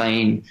France, in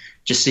Spain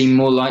just seem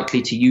more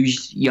likely to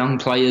use young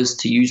players,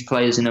 to use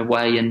players in a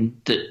way and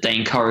that they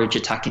encourage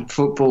attacking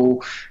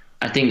football.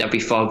 I think that'd be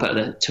far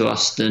better to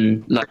us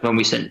than like when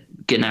we sent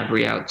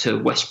Gnabry out to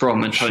West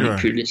Brom and Tony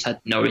Pulis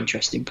had no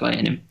interest in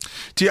playing him.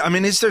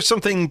 Is there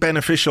something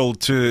beneficial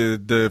to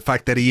the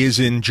fact that he is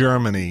in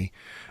Germany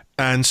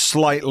and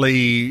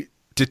slightly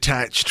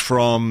detached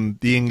from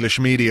the English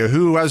media,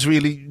 who, as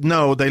we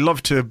know, they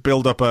love to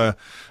build up a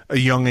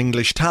young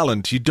English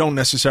talent? You don't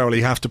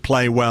necessarily have to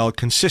play well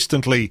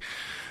consistently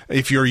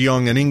if you're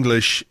young and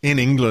English in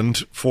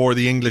England for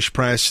the English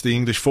press, the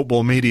English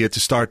football media to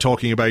start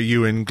talking about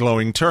you in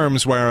glowing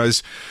terms.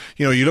 Whereas,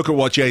 you look at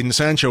what Jadon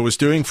Sancho was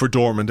doing for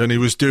Dortmund, and he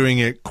was doing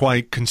it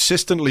quite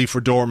consistently for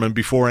Dortmund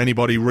before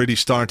anybody really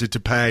started to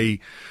pay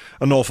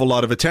an awful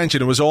lot of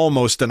attention. It was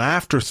almost an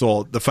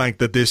afterthought, the fact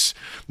that this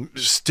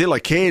still a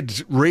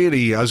kid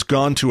really has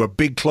gone to a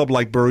big club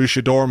like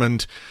Borussia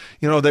Dortmund.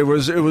 It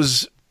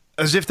was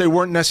as if they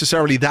weren't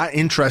necessarily that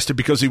interested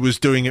because he was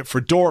doing it for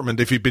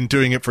Dortmund. If he'd been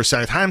doing it for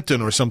Southampton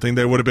or something,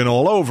 they would have been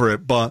all over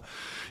it. But,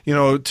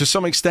 to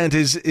some extent,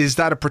 is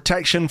that a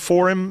protection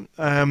for him?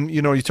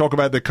 You talk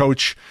about the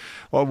coach.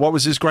 Well, what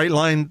was his great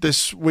line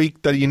this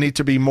week? That you need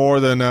to be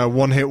more than a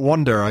one-hit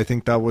wonder. I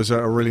think that was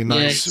a really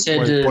nice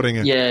way of putting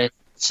it. Yeah,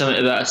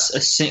 something about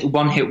a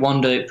one-hit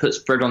wonder. It puts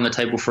bread on the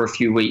table for a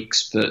few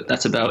weeks, but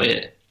that's about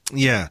it.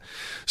 Yeah.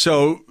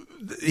 So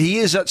he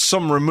is at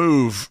some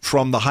remove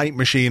from the hype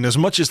machine, as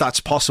much as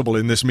that's possible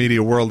in this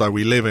media world that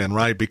we live in,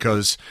 right?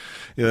 Because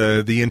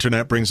the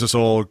internet brings us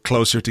all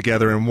closer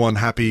together in one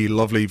happy,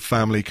 lovely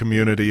family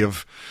community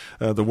of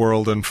the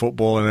world and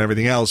football and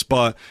everything else.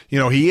 But,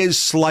 he is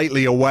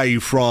slightly away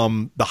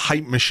from the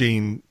hype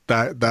machine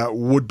that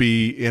would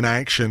be in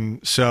action.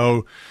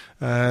 So,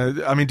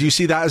 do you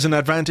see that as an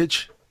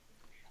advantage?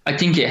 I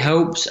think it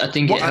helps. I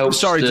think it helps.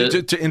 Sorry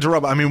to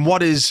interrupt.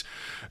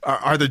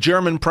 Are the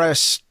German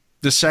press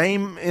the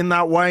same in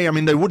that way? I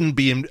mean, they wouldn't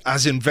be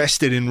as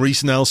invested in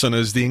Reiss Nelson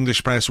as the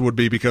English press would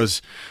be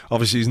because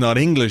obviously he's not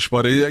English,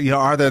 but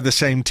are there the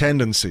same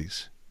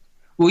tendencies?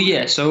 Well,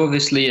 yeah, so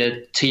obviously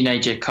a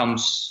teenager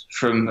comes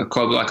from a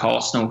club like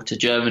Arsenal to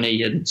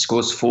Germany and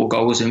scores 4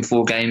 goals in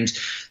 4 games.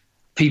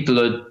 People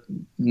are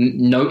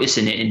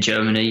noticing it in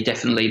Germany.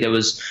 There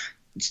was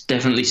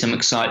definitely some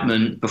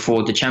excitement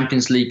before the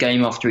Champions League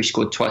game after he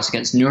scored twice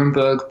against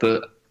Nuremberg,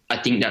 but I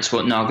think that's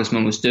what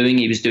Nagelsmann was doing.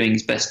 He was doing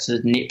his best to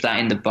nip that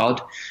in the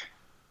bud.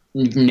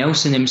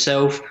 Nelson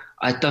himself,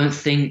 I don't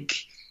think,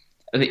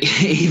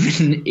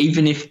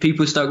 even if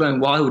people start going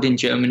wild in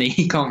Germany,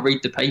 he can't read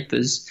the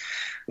papers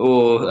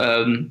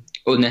or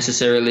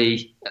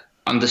necessarily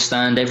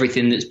understand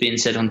everything that's being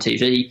said on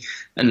TV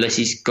unless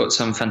he's got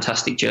some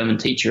fantastic German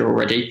teacher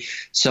already.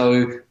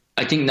 So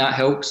I think that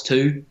helps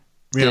too.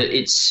 Yeah. That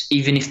it's,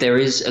 even if there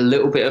is a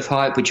little bit of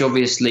hype, which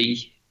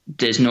obviously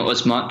there's not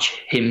as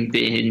much, him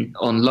being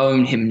on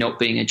loan, him not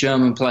being a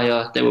German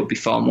player, there would be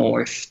far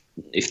more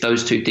if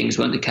those two things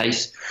weren't the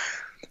case.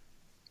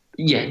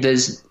 Yeah,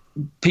 there's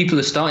people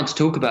are starting to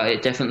talk about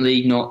it,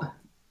 definitely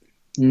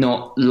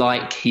not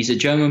like he's a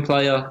German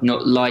player,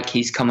 not like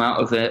he's come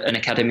out of an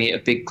academy at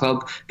a big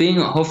club. Being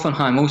at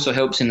Hoffenheim also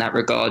helps in that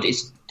regard.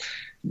 It's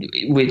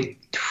with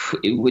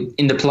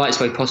in the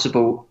politest way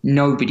possible,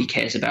 nobody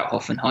cares about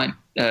Hoffenheim.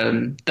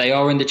 They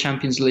are in the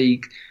Champions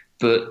League,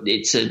 but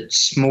it's a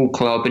small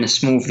club in a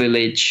small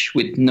village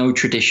with no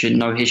tradition,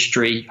 no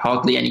history,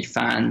 hardly any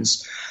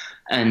fans.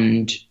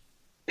 And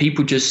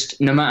people just,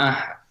 no matter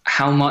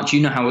how much,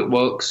 how it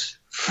works,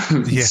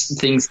 yeah.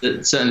 Things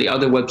that certainly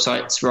other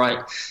websites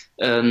write,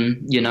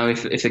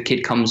 if a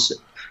kid comes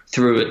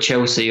through at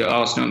Chelsea or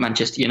Arsenal or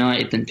Manchester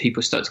United, then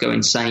people start to go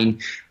insane.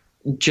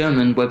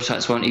 German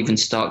websites won't even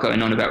start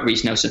going on about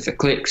Reiss Nelson for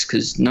clicks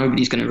because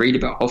nobody's going to read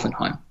about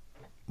Hoffenheim.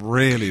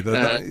 Really?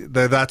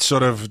 They're that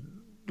sort of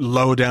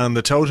low down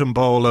the totem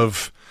pole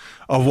of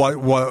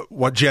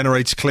what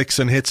generates clicks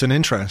and hits and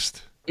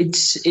interest?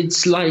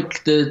 It's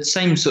like the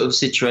same sort of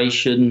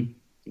situation,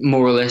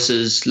 more or less,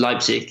 as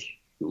Leipzig,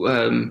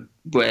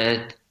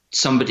 where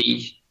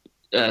somebody...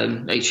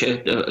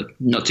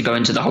 not to go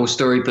into the whole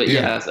story, but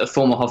a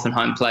former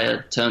Hoffenheim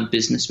player turned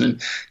businessman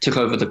took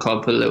over the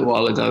club a little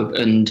while ago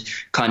and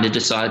kind of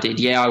decided,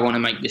 I want to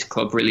make this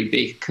club really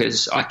big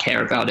because I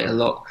care about it a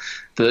lot,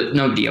 but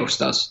nobody else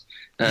does.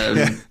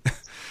 That's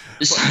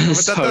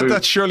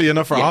surely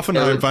enough for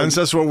Hoffenheim fans.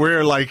 That's what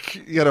we're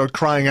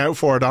crying out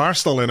for at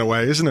Arsenal in a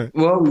way, isn't it?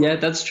 Well, yeah,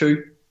 that's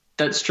true.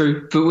 But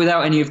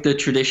without any of the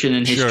tradition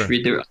and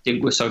history that I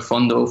think we're so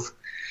fond of.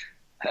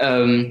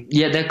 They're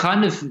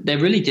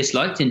really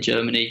disliked in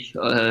Germany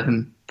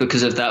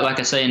because of that. Like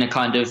I say, in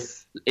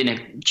a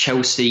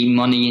Chelsea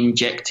money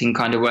injecting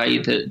kind of way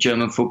that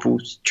German football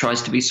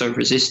tries to be so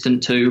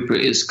resistant to,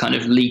 but is kind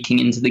of leaking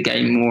into the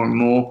game more and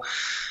more.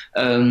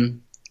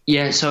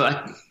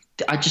 So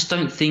I just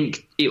don't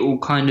think it will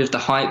the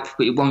hype,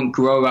 it won't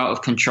grow out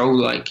of control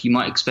like you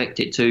might expect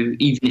it to,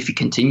 even if he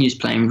continues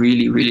playing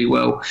really, really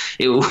well.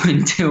 It will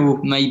until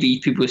maybe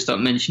people start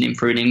mentioning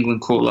for an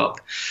England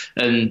call-up,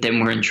 and then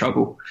we're in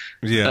trouble.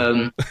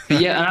 Yeah.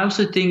 And I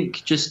also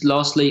think, just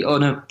lastly,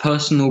 on a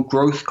personal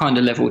growth kind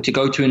of level, to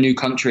go to a new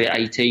country at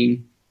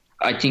 18,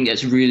 I think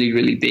that's really,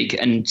 really big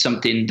and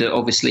something that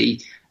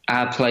obviously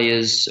our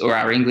players or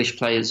our English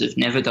players have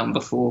never done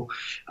before.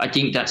 I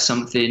think that's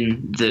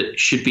something that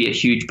should be a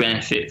huge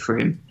benefit for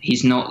him.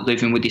 He's not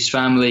living with his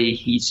family.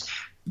 He's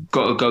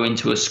got to go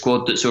into a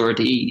squad that's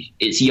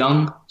it's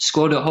young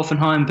squad at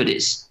Hoffenheim, but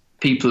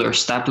people are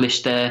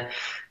established there.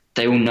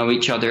 They all know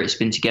each other. It's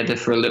been together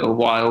for a little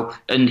while,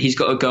 and he's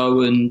got to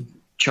go and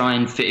try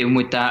and fit in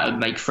with that and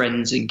make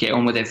friends and get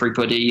on with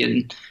everybody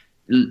and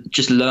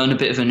just learn a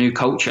bit of a new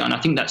culture, and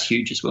I think that's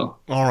huge as well.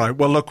 All right.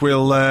 Well, look,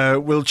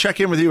 we'll check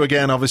in with you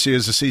again, obviously,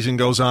 as the season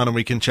goes on, and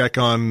we can check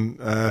on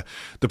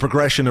the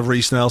progression of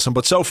Reiss Nelson.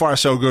 But so far,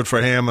 so good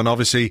for him, and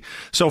obviously,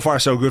 so far,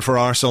 so good for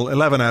Arsenal.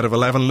 11 out of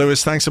 11.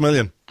 Lewis, thanks a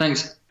million.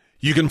 Thanks.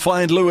 You can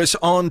find Lewis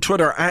on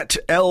Twitter at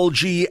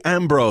LG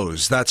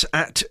Ambrose. That's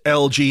at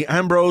LG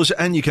Ambrose.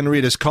 And you can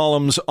read his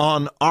columns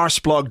on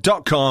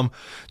arsblog.com.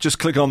 Just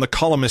click on the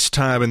columnist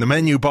tab in the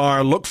menu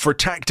bar, look for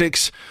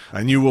tactics,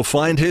 and you will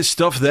find his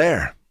stuff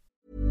there.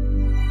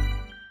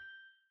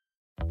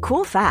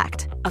 Cool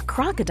fact, a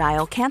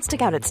crocodile can't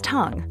stick out its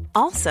tongue.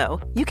 Also,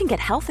 you can get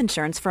health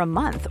insurance for a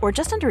month or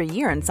just under a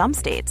year in some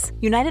states.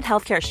 United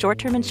Healthcare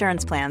short-term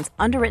insurance plans,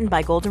 underwritten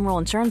by Golden Rule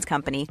Insurance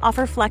Company,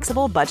 offer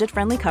flexible,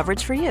 budget-friendly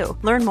coverage for you.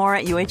 Learn more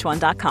at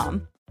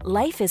uh1.com.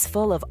 Life is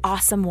full of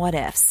awesome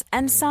what-ifs,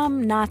 and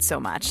some not so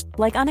much,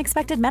 like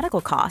unexpected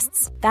medical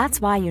costs. That's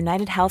why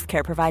United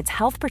Healthcare provides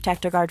Health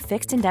Protector Guard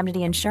fixed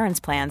indemnity insurance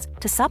plans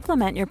to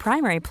supplement your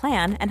primary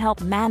plan and help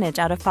manage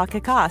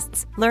out-of-pocket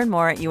costs. Learn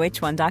more at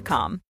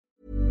uh1.com.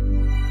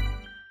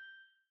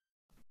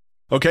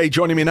 Okay,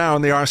 joining me now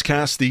on the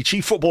Arsecast, the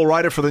chief football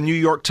writer for the New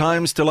York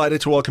Times. Delighted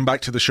to welcome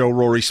back to the show,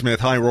 Rory Smith.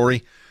 Hi,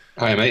 Rory.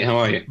 Hi, mate. How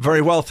are you?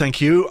 Very well,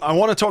 thank you. I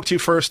want to talk to you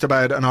first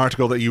about an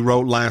article that you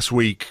wrote last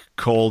week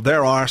called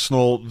 "Their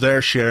Arsenal,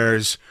 Their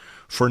Shares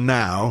for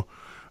Now."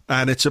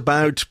 And it's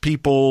about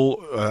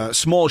people,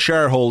 small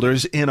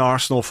shareholders in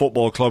Arsenal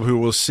Football Club who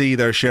will see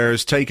their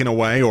shares taken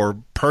away or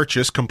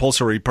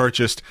compulsory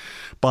purchased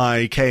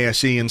by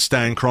KSE and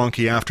Stan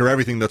Kroenke after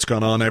everything that's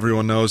gone on.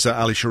 Everyone knows that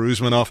Alisher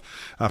Usmanov,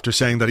 after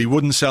saying that he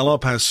wouldn't sell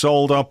up, has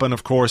sold up. And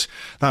of course,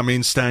 that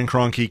means Stan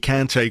Kroenke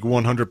can take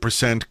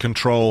 100%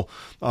 control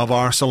of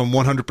Arsenal and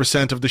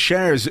 100% of the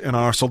shares in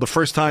Arsenal, the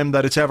first time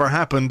that it's ever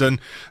happened. And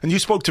you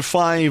spoke to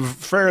 5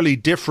 fairly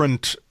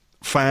different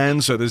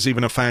fans, so there's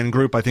even a fan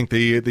group, I think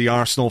the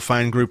Arsenal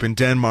fan group in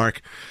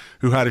Denmark,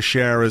 who had a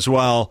share as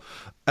well.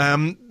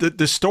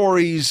 The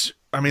stories,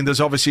 I mean, there's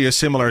obviously a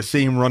similar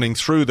theme running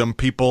through them.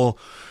 People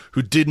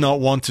who did not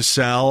want to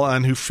sell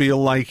and who feel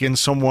like in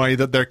some way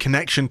that their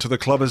connection to the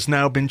club has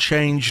now been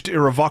changed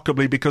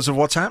irrevocably because of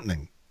what's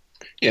happening.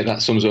 Yeah,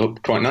 that sums it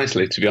up quite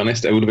nicely, to be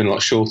honest. It would have been a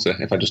lot shorter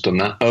if I'd just done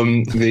that.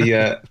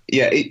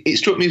 It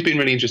struck me as being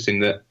really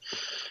interesting that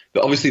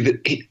obviously,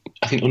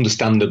 I think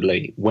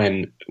understandably,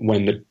 when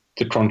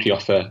the Kroenke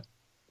offer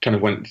kind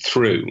of went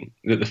through,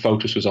 that the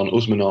focus was on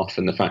Usmanov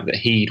and the fact that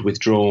he'd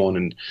withdrawn,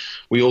 and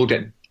we all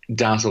get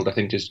dazzled, I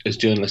think, as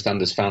journalists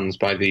and as fans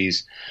by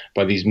these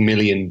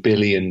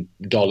billion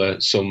dollar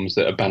sums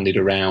that are bandied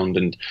around.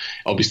 And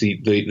obviously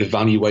the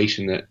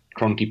valuation that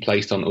Kroenke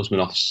placed on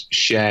Usmanov's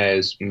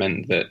shares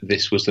meant that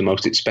this was the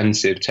most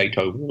expensive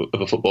takeover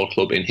of a football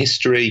club in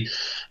history.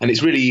 And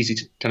it's really easy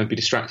to kind of be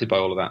distracted by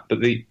all of that.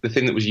 But the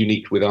thing that was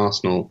unique with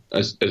Arsenal,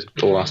 as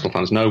all Arsenal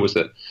fans know, was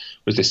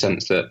this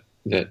sense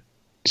that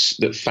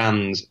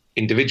fans,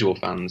 individual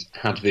fans,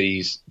 had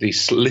these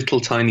little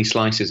tiny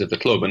slices of the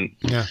club. And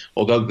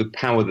although the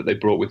power that they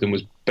brought with them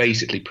was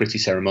basically pretty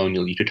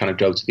ceremonial, you could kind of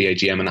go to the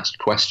AGM and ask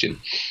a question.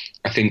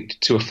 I think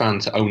to a fan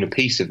to own a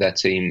piece of their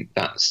team,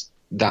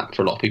 that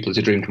for a lot of people is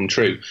a dream come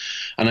true.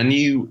 And I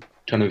knew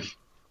kind of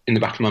in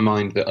the back of my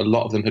mind that a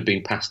lot of them had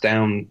been passed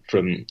down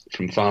from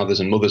fathers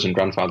and mothers and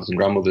grandfathers and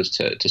grandmothers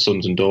to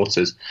sons and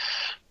daughters.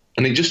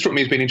 And it just struck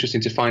me as being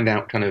interesting to find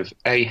out kind of,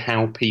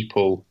 how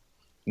people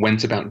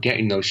went about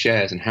getting those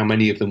shares and how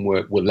many of them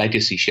were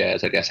legacy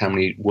shares, I guess, how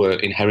many were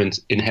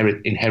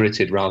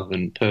inherited rather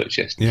than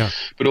purchased. Yeah.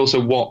 But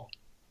also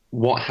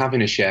what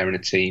having a share in a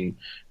team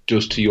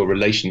does to your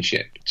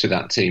relationship to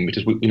that team,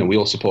 because we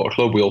all support a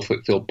club, we all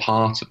feel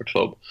part of a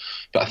club.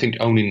 But I think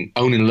owning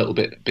a little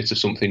bit of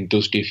something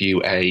does give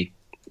you a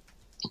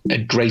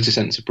greater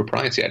sense of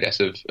propriety, I guess,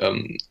 of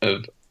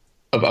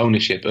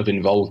ownership, of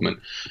involvement.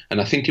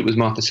 And I think it was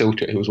Martha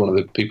Silkett, who was one of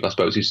the people, I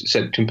suppose,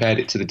 who compared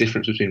it to the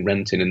difference between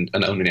renting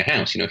and owning a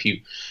house. If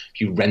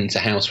you rent a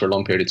house for a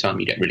long period of time,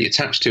 you get really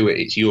attached to it.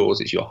 It's yours,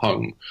 it's your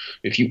home.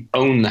 If you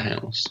own the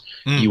house,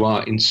 you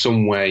are in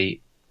some way,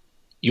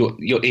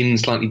 you're in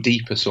slightly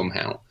deeper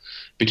somehow,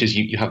 because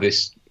you have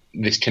this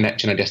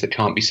connection, I guess, that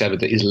can't be severed,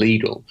 that is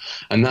legal.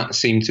 And that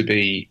seemed to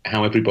be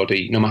how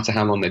everybody, no matter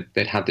how long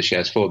they'd had the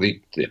shares for,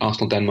 the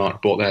Arsenal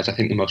Denmark bought theirs, I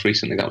think the most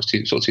recently, that was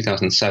sort of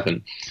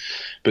 2007.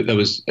 But there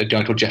was a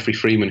guy called Jeffrey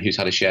Freeman who's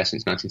had a share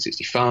since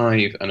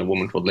 1965, and a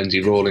woman called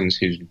Lindsay Rawlings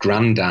whose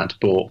granddad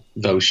bought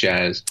those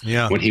shares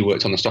when he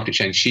worked on the stock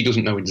exchange. She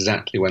doesn't know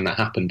exactly when that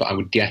happened, but I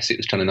would guess it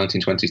was kind of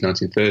 1920s,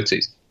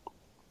 1930s.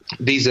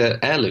 These are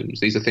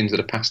heirlooms. These are things that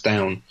are passed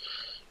down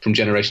from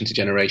generation to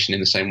generation in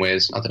the same way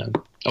as, I don't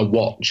know, a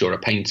watch or a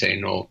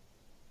painting or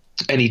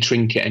any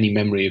trinket, any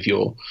memory of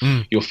your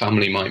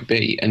family might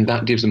be. And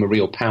that gives them a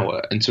real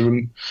power. And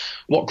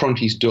what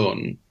Kroenke's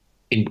done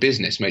in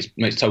business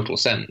makes total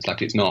sense.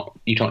 Like, it's not,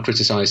 you can't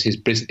criticize his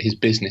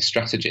business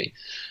strategy.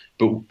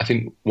 But I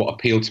think what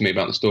appealed to me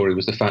about the story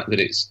was the fact that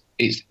it's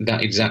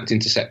that exact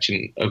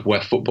intersection of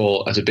where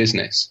football as a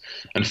business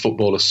and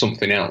football as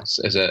something else,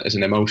 as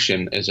an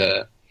emotion, as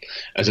a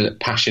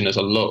passion, as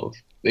a love.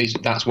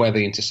 That's where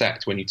they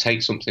intersect. When you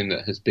take something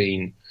that has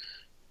been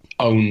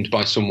owned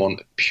by someone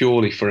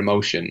purely for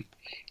emotion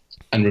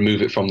and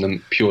remove it from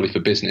them purely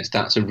for business,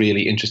 that's a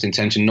really interesting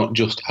tension, not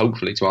just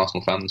hopefully to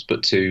Arsenal fans,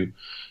 but to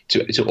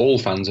all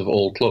fans of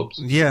all clubs.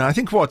 Yeah, I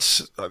think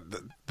what's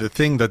the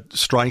thing that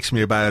strikes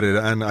me about it,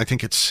 and I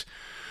think it's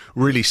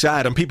really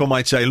sad, and people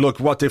might say, look,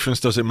 what difference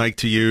does it make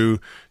to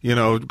you?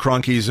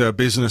 Kroenke's a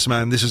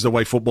businessman. This is the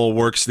way football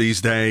works these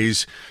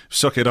days.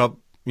 Suck it up.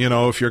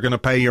 If you're going to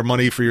pay your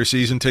money for your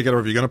season ticket, or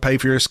if you're going to pay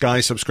for your Sky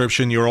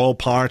subscription, you're all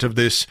part of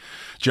this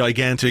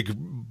gigantic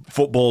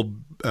football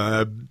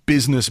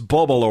business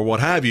bubble or what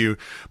have you.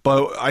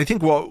 But I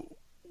think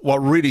what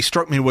really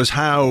struck me was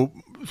how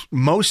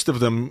most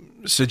of them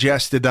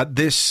suggested that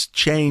this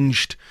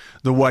changed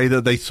the way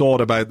that they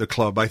thought about the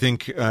club. I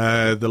think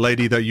the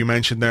lady that you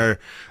mentioned there,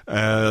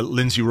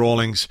 Lindsay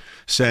Rawlings,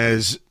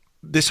 says,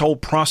 this whole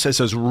process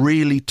has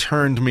really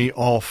turned me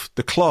off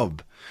the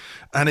club.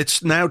 And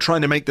it's now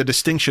trying to make the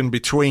distinction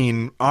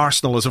between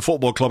Arsenal as a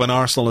football club and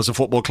Arsenal as a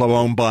football club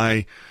owned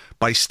by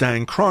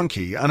Stan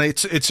Kroenke. And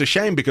it's a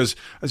shame because,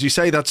 as you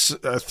say, that's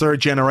a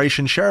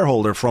third-generation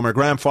shareholder, from her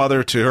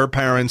grandfather to her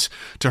parents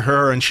to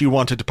her, and she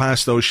wanted to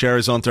pass those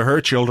shares on to her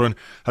children,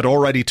 had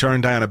already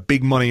turned down a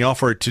big money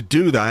offer to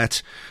do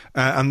that,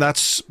 and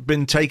that's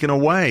been taken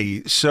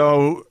away.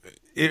 So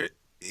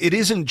it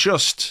isn't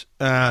just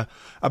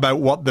about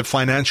what the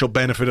financial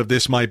benefit of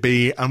this might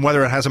be and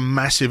whether it has a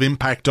massive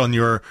impact on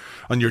your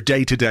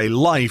day-to-day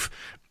life.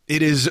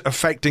 It is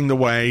affecting the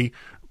way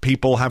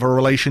people have a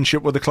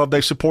relationship with the club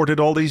they've supported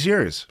all these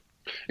years.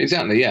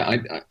 Exactly, yeah.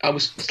 I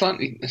was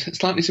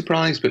slightly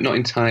surprised, but not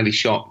entirely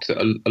shocked that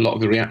a lot of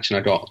the reaction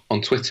I got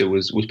on Twitter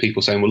was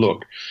people saying, "Well,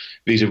 look,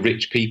 these are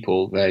rich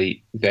people. They're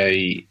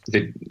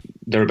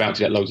about to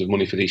get loads of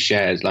money for these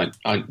shares. Like,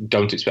 I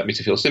don't expect me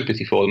to feel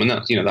sympathy for them, and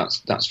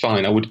that's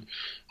fine. I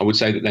would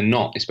say that they're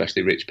not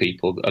especially rich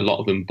people. A lot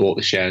of them bought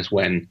the shares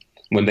when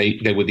they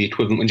were the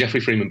equivalent. When Jeffrey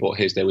Freeman bought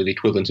his, they were the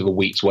equivalent of a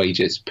week's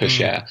wages per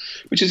share,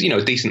 which is,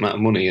 a decent amount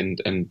of money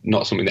and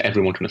not something that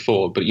everyone can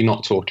afford. But you're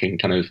not talking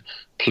kind of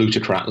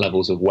plutocrat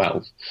levels of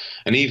wealth.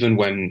 And even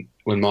when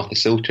Martha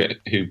Siltrick,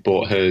 who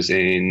bought hers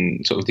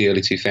in sort of the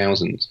early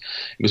 2000s,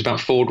 it was about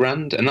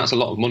 $4,000, and that's a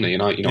lot of money.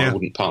 And I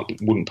wouldn't part with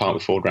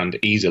 $4,000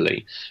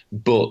 easily,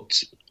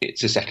 but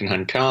it's a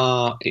second-hand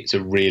car. It's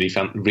a really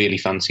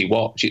fancy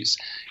watch. It's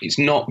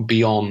not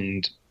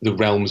beyond the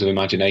realms of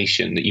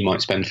imagination that you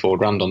might spend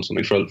 $4,000 on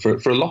something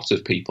for a lot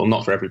of people,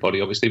 not for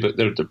everybody, obviously, but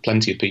there are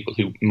plenty of people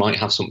who might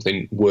have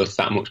something worth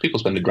that much. People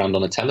spend $1,000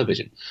 on a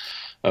television.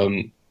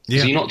 So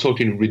you're not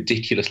talking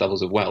ridiculous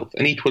levels of wealth.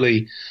 And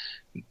equally,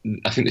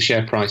 I think the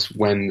share price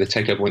when the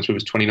takeover went through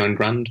was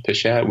 $29,000 per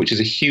share, which is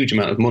a huge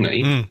amount of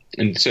money,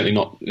 and certainly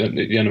not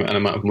the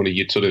amount of money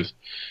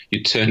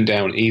you'd turn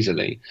down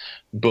easily.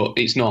 But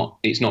it's not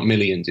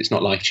millions. It's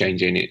not life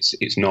changing.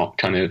 It's not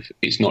going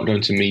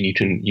to mean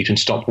you can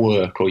stop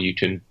work or you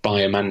can buy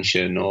a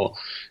mansion or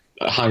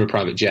hire a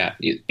private jet.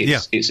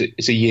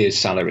 It's a year's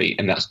salary,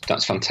 and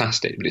that's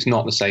fantastic. But it's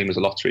not the same as a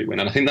lottery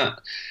win. And I think that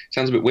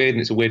sounds a bit weird,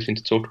 and it's a weird thing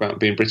to talk about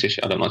being British.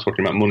 I don't like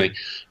talking about money,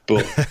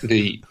 but I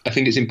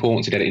think it's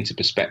important to get it into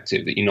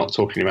perspective that you're not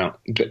talking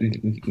about.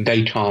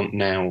 They can't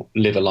now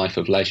live a life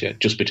of leisure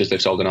just because they've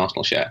sold an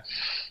Arsenal share.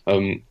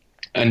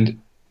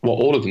 And what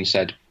all of them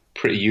said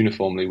pretty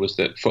uniformly was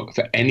that for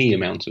any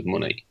amount of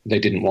money, they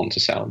didn't want to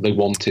sell. They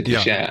wanted the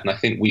share. And I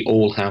think we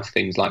all have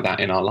things like that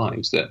in our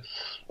lives that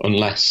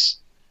unless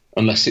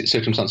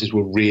circumstances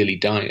were really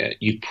dire,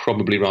 you'd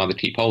probably rather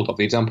keep hold of.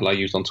 The example I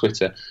used on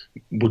Twitter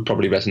would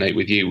probably resonate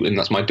with you, and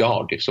that's my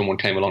dog. If someone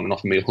came along and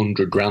offered me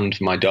 $100,000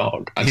 for my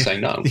dog, I'd say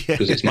no,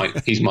 because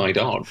he's my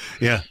dog.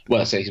 Yeah.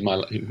 Well, I say he's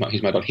my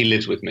dog. He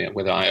lives with me.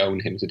 Whether I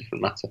own him is a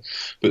different matter.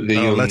 But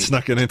let's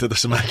not get into the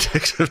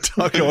semantics of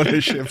dog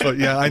ownership. But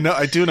yeah,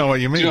 I do know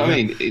what you mean. Do you know what I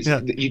mean? It's,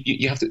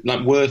 you have to,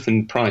 like, worth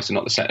and price are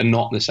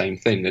not the same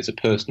thing. There's a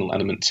personal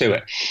element to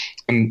it,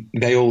 and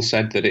they all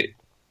said that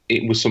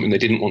it was something they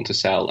didn't want to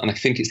sell. And I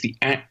think it's the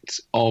act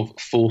of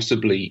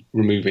forcibly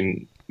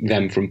removing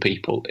them from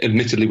people,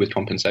 admittedly with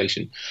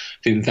compensation.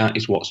 I think that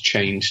is what's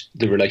changed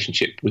the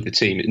relationship with the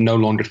team. It no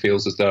longer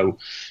feels as though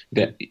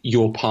that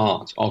you're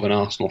part of an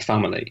Arsenal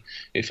family.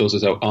 It feels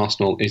as though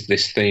Arsenal is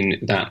this thing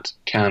that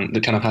kind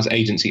of has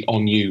agency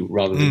on you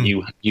rather than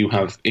you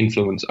have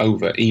influence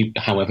over,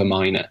 however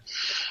minor.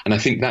 And I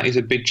think that is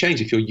a big change.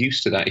 If you're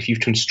used to that, if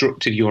you've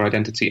constructed your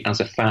identity as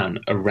a fan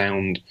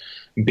around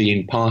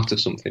being part of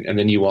something, and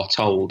then you are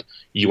told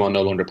you are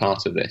no longer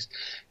part of this,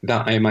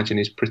 that I imagine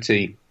is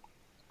pretty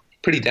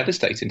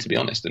devastating, to be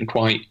honest, and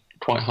quite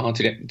hard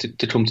to get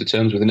to come to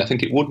terms with. And I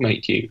think it would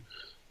make you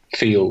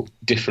feel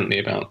differently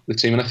about the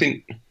team. And I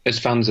think as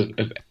fans of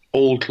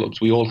all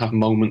clubs, we all have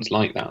moments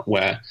like that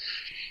where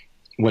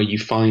you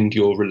find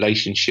your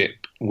relationship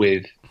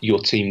with your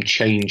team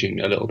changing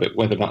a little bit,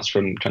 whether that's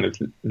from kind of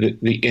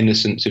the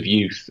innocence of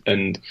youth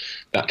and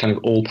that kind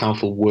of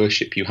all-powerful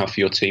worship you have for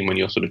your team when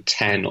you're sort of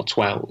 10 or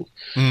 12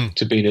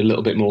 to being a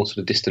little bit more sort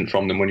of distant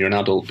from them when you're an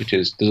adult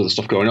because there's other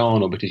stuff going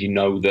on, or because you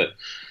know that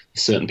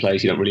certain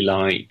players you don't really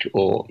like,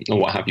 or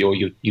what have you, or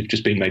you've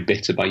just been made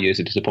bitter by years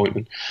of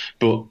disappointment.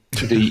 But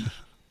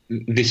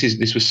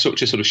this was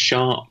such a sort of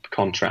sharp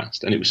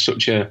contrast, and it was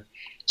such a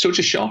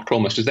shock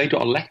almost, as they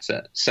got a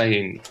letter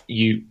saying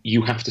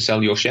you have to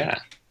sell your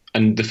share.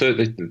 And the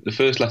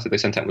first letter they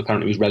sent out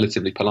apparently was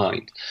relatively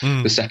polite.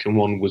 The second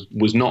one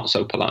was not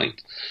so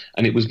polite,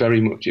 and it was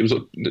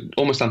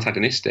almost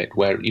antagonistic.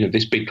 Where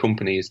this big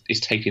company is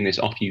taking this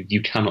off you,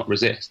 you cannot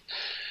resist.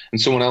 And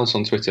someone else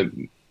on Twitter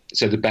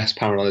said the best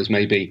parallel is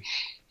maybe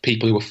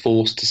people who were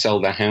forced to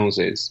sell their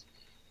houses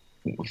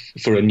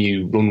for a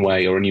new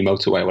runway or a new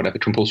motorway or whatever,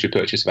 compulsory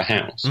purchase of a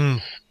house,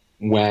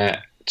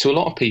 where to a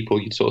lot of people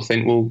you'd sort of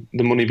think, well,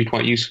 the money would be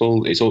quite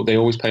useful. They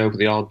always pay over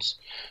the odds.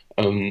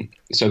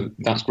 So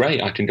that's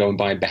great. I can go and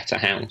buy a better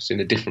house in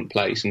a different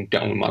place and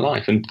get on with my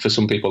life. And for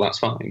some people, that's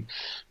fine.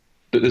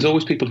 But there's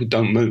always people who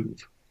don't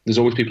move. There's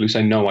always people who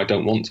say, no, I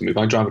don't want to move.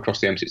 I drive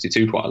across the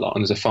M62 quite a lot,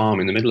 and there's a farm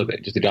in the middle of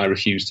it. Just the guy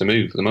refused to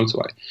move for the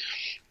motorway.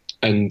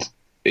 And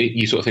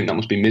you sort of think that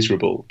must be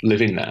miserable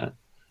living there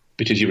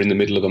because you're in the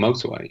middle of a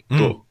motorway.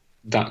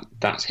 But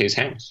that's his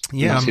house.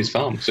 Yeah. That's his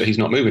farm. So he's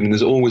not moving. And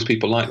there's always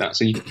people like that.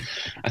 So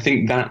I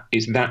think that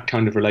is that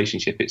kind of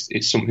relationship.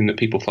 It's something that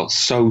people felt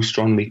so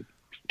strongly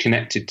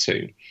connected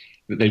to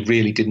that they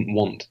really didn't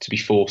want to be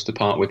forced to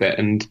part with it,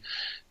 and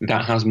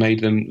that has made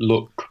them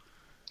look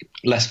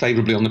less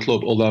favourably on the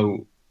club,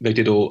 although they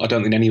did all. I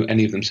don't think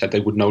any of them said they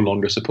would no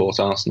longer support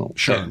Arsenal.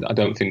 Sure. I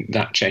don't think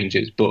that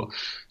changes, but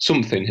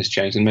something has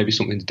changed, and maybe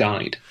something's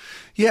died.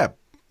 Yeah,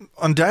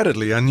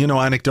 undoubtedly. And,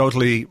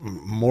 anecdotally,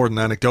 more than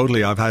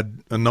anecdotally, I've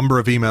had a number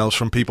of emails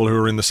from people who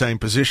are in the same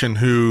position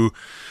who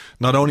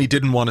not only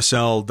didn't want to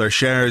sell their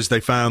shares, they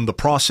found the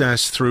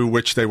process through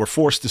which they were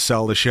forced to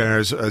sell the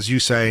shares, as you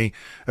say,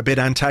 a bit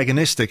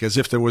antagonistic, as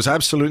if there was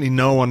absolutely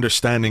no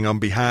understanding on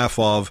behalf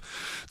of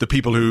the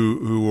people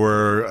who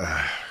were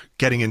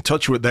getting in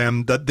touch with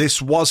them, that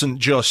this wasn't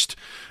just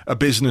a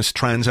business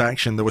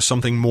transaction. There was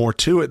something more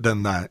to it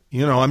than that,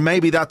 and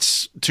maybe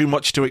that's too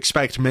much to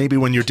expect. Maybe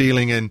when you're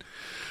dealing in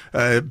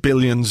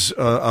billions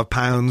of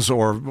pounds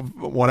or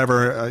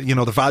whatever,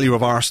 the value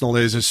of Arsenal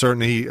is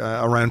certainly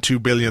around 2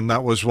 billion.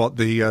 That was what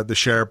the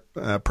share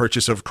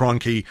purchase of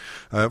Kroenke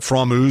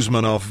from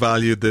Usmanov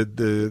valued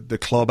the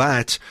club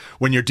at.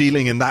 When you're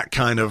dealing in that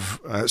kind of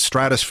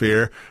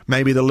stratosphere,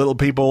 maybe the little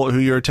people who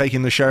you're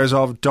taking the shares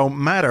of don't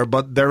matter,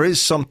 but there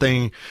is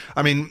something.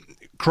 I mean,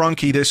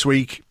 Kroenke this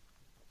week,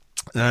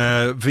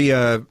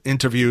 via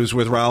interviews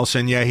with Raul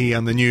Sanyehi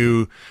and the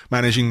new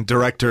managing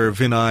director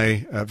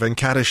Vinay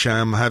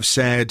Venkatesham, have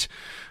said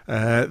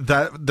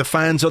that the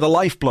fans are the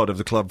lifeblood of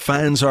the club.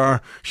 Fans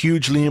are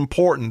hugely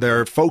important.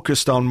 They're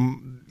focused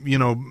on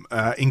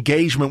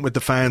engagement with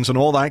the fans and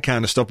all that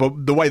kind of stuff,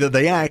 but the way that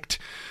they act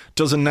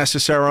doesn't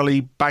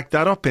necessarily back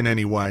that up in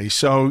any way.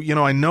 So,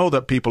 I know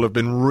that people have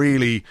been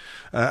really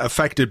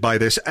affected by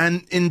this.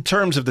 And in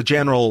terms of the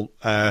general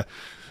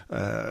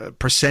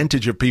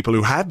percentage of people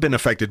who have been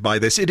affected by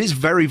this, it is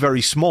very,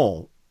 very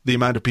small, the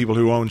amount of people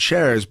who own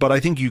shares. But I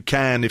think you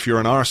can, if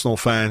you're an Arsenal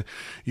fan,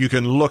 you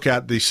can look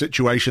at the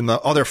situation that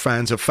other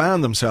fans have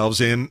found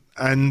themselves in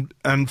and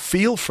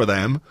feel for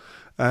them,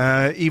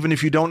 even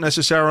if you don't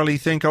necessarily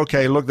think,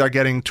 okay, look, they're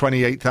getting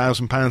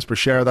 £28,000 per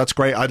share. That's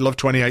great. I'd love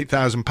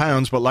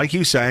 £28,000. But like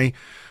you say,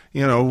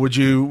 would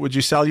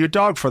you sell your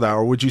dog for that,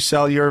 or would you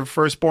sell your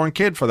firstborn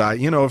kid for that?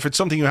 If it's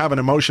something you have an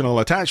emotional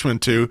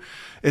attachment to,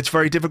 it's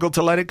very difficult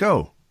to let it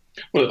go.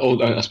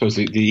 Well, I suppose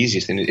the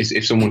easiest thing is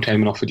if someone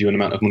came and offered you an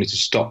amount of money to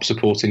stop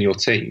supporting your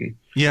team.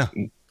 Yeah.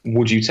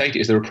 Would you take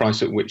it? Is there a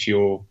price at which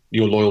your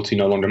loyalty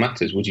no longer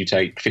matters? Would you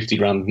take 50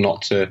 grand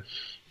not to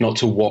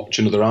watch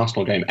another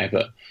Arsenal game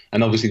ever?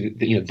 And obviously,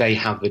 they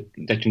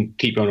can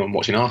keep going on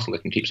watching Arsenal,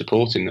 they can keep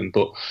supporting them,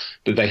 but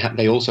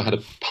they also had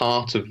a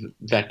part of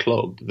their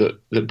club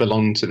that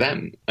belonged to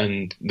them,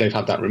 and they've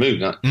had that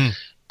removed.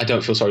 I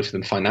don't feel sorry for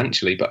them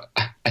financially, but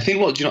I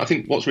think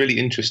what's really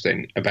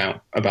interesting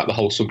about the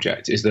whole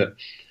subject is that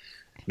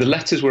the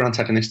letters were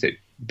antagonistic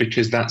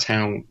because that's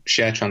how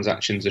share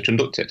transactions are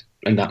conducted,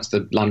 and that's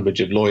the language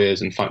of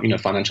lawyers and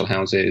financial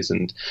houses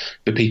and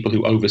the people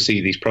who oversee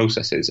these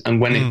processes.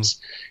 And when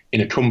it's in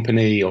a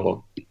company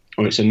or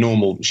it's a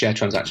normal share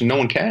transaction, no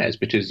one cares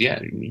because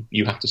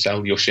you have to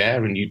sell your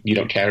share and you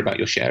don't care about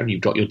your share and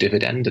you've got your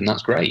dividend, and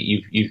that's great.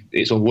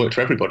 It's all worked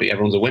for everybody.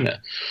 Everyone's a winner.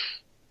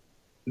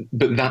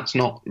 But that's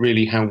not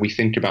really how we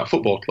think about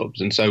football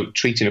clubs. And so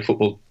treating a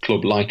football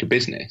club like a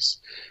business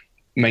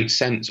makes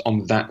sense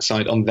on that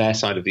side, on their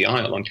side of the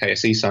aisle, on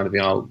KSE's side of the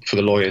aisle, for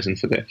the lawyers and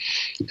for the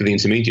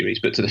intermediaries.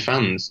 But to the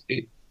fans,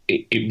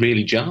 it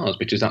really jars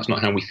because that's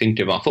not how we think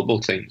of our football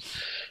teams.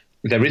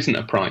 There isn't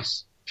a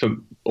price for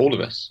all of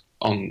us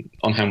on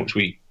how much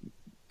we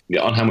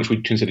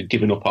consider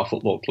giving up our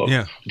football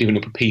club, giving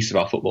up a piece of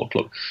our football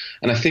club.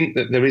 And I think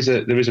that there is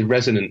a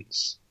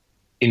resonance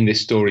in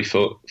this story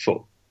for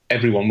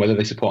everyone, whether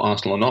they support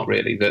Arsenal or not,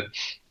 really, that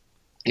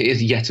it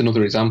is yet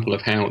another example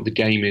of how the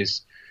game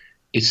is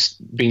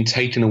being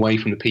taken away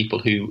from the people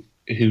who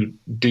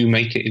do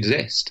make it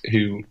exist,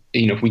 who,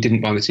 if we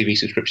didn't buy the TV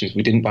subscriptions, if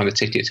we didn't buy the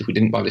tickets, if we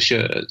didn't buy the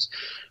shirts,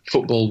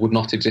 football would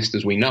not exist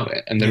as we know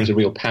it. And there is a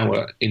real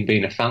power in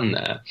being a fan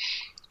there.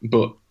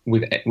 But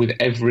with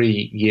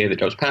every year that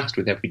goes past,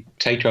 with every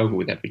takeover,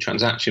 with every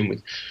transaction,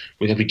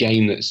 with every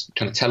game that's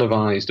kind of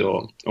televised,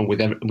 or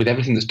with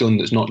everything that's done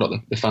that's not got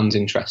the fans'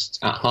 interests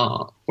at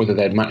heart, whether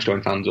they're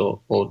match-going fans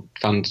or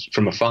fans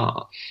from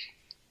afar,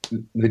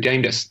 the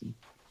game gets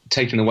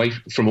taken away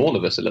from all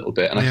of us a little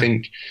bit. And I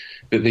think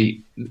that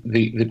the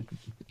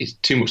it's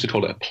too much to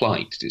call it a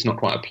plight. It's not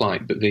quite a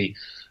plight, but the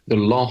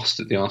loss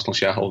that the Arsenal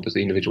shareholders,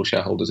 the individual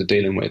shareholders, are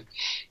dealing with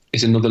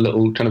is another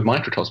little kind of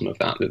microcosm of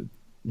that.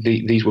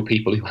 These were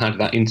people who had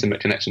that intimate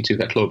connection to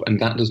their club, and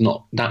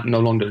that no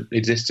longer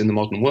exists in the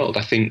modern world.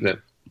 I think that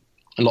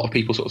a lot of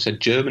people sort of said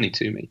Germany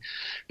to me,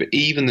 but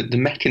even the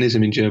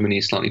mechanism in Germany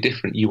is slightly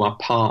different. You are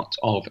part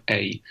of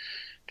a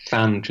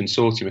fan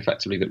consortium,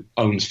 effectively, that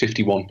owns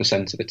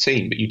 51% of a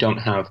team, but you don't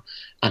have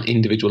an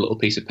individual little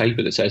piece of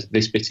paper that says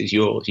this bit is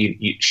yours.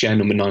 You share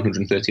number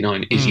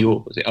 939 is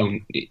yours.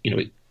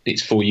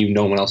 It's for you.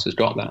 No one else has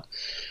got that.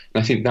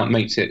 And I think that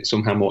makes it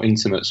somehow more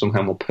intimate,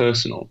 somehow more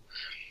personal.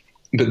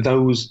 But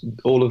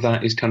all of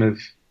that is kind of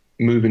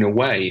moving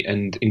away,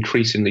 and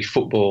increasingly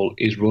football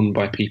is run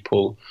by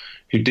people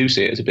who do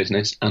see it as a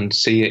business and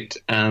see it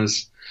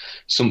as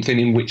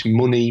something in which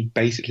money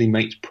basically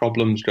makes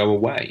problems go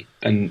away.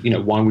 And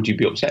why would you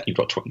be upset? You've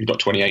got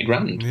 28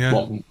 grand. Yeah.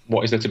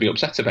 What is there to be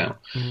upset about?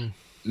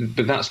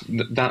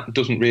 that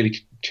doesn't really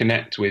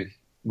connect with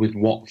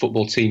what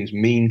football teams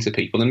mean to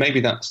people. And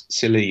maybe that's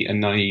silly and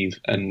naive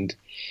and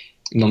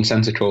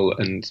nonsensical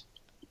and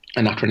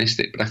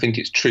anachronistic, but I think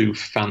it's true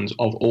for fans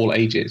of all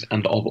ages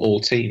and of all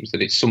teams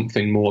that it's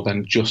something more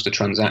than just a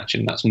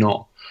transaction. That's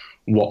not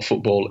what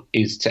football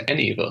is to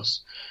any of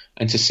us.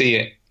 And to see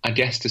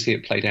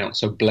it played out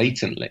so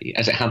blatantly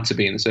as it had to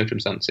be in the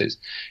circumstances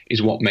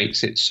is what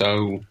makes it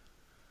so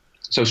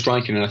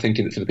striking, and I think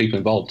for the people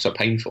involved, so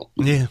painful.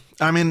 Yeah,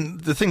 I mean,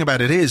 the thing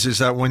about it is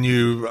that when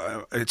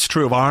it's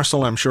true of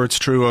Arsenal, I'm sure it's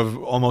true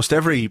of almost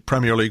every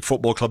Premier League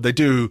football club, they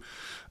do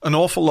an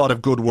awful lot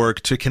of good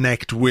work to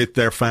connect with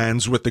their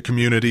fans, with the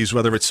communities,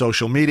 whether it's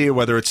social media,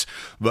 whether it's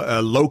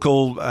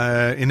local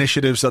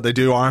initiatives that they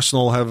do.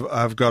 Arsenal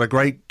have got a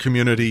great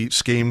community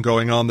scheme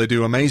going on. They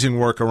do amazing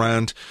work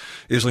around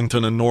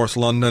Islington and North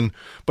London.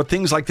 But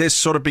things like this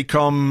sort of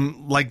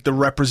become like the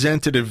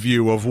representative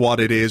view of what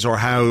it is, or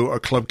how a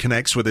club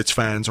connects with its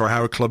fans, or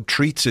how a club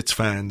treats its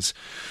fans.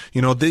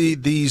 You know,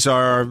 these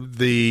are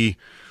the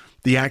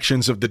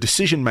actions of the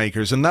decision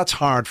makers, and that's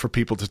hard for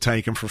people to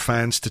take and for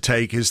fans to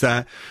take, is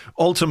that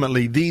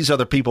ultimately these are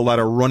the people that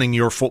are running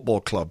your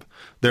football club.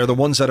 They're the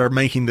ones that are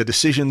making the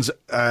decisions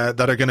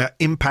that are going to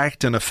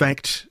impact and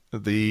affect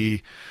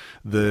the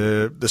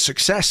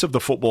success of the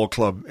football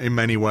club in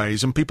many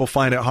ways. And people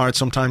find it hard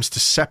sometimes to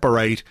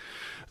separate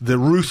the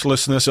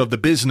ruthlessness of the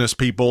business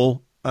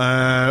people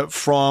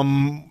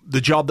from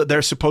the job that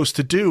they're supposed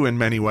to do in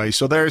many ways.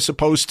 So they're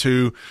supposed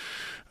to,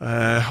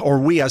 or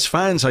we as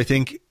fans, I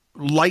think,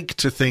 like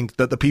to think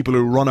that the people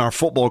who run our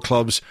football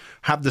clubs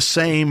have the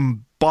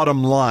same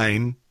bottom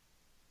line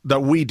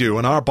that we do,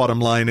 and our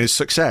bottom line is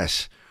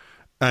success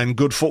and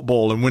good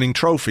football and winning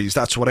trophies.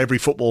 That's what every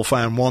football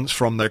fan wants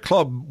from their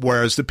club,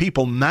 whereas the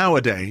people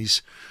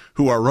nowadays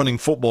who are running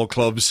football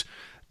clubs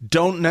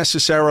don't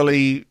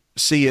necessarily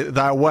see it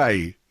that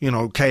way. You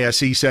know,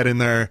 KSE said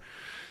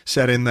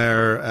in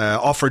their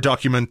offer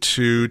document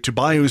to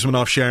buy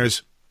Usmanov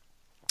shares,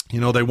 you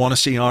know, they want to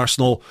see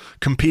Arsenal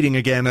competing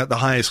again at the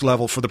highest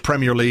level for the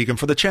Premier League and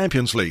for the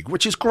Champions League,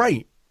 which is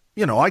great.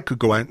 You know, I could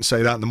go out and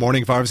say that in the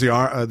morning if I was the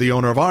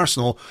owner of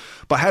Arsenal,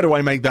 but how do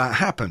I make that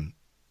happen?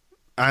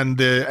 And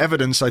the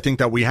evidence, I think,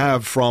 that we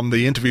have from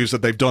the interviews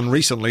that they've done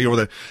recently, or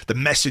the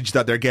message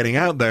that they're getting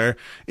out there,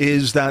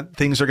 is that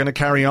things are going to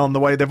carry on the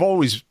way they've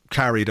always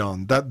carried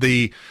on. That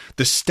the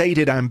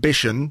stated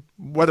ambition,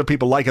 whether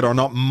people like it or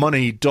not,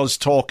 money does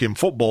talk in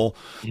football.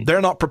 They're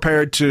not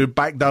prepared to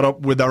back that up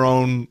with their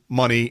own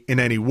money in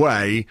any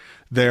way.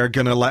 They're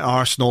going to let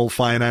Arsenal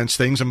finance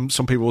things, and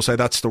some people will say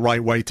that's the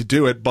right way to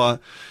do it.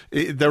 But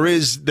there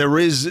is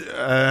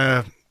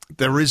a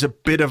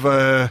bit of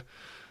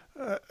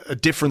a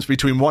difference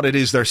between what it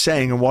is they're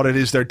saying and what it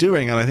is they're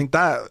doing, and I think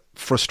that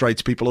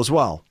frustrates people as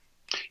well.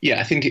 Yeah,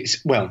 I think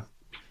it's, well,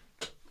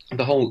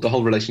 the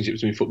whole relationship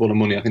between football and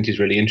money, I think, is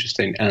really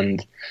interesting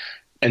and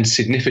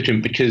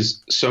significant,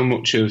 because so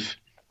much of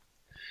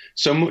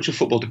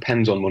football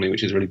depends on money,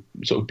 which is a really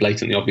sort of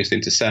blatantly obvious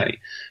thing to say.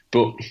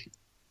 But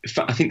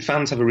I think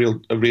fans have a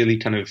really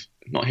kind of,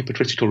 not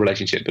hypocritical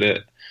relationship,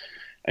 but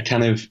a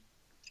kind of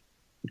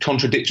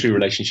contradictory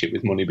relationship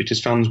with money,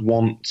 because fans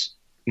want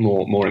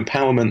more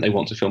empowerment. They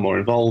want to feel more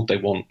involved. They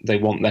want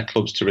their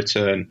clubs to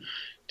return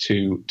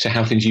to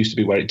how things used to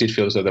be, where it did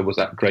feel as though there was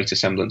that greater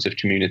semblance of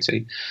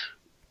community.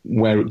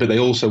 But they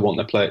also want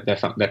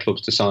their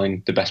clubs to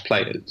sign the best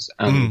players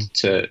and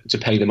to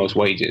pay the most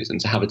wages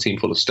and to have a team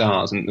full of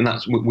stars. And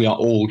that's, we are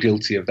all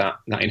guilty of that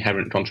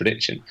inherent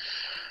contradiction.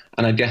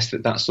 And I guess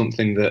that's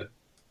something that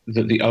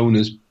the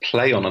owners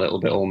play on a little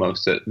bit,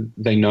 almost, that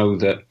they know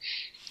that.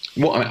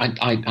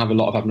 I have a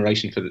lot of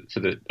admiration for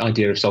the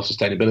idea of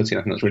self-sustainability, and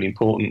I think that's really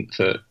important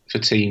for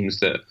teams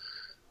that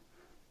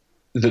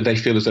they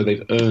feel as though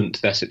they've earned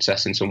their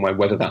success in some way,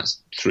 whether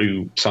that's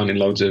through signing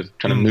loads of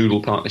kind of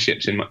noodle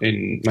partnerships in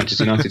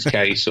Manchester United's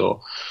case, or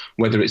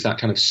whether it's that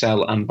kind of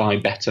sell and buy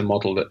better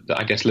model that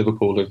I guess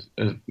Liverpool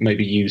have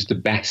maybe used the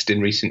best in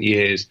recent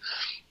years,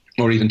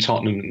 or even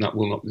Tottenham. And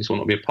this will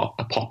not be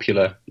a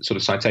popular sort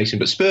of citation,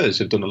 but Spurs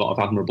have done a lot of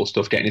admirable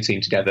stuff, getting a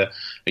team together,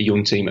 a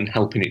young team, and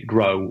helping it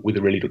grow with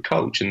a really good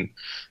coach. And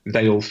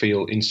they all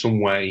feel in some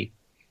way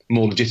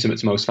more legitimate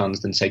to most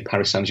fans than, say,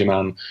 Paris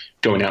Saint-Germain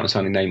going out and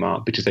signing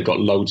Neymar, because they've got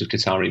loads of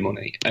Qatari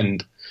money.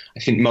 And I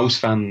think most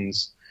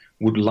fans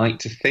would like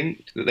to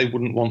think that they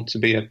wouldn't want to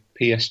be a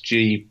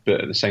PSG,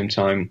 but at the same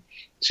time,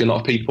 see a lot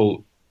of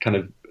people kind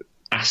of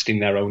asking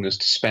their owners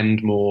to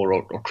spend more,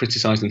 or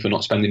criticise them for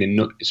not spending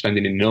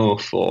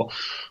enough, or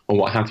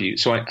what have you.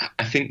 So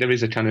I think there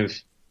is a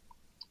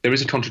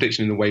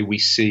contradiction in the way we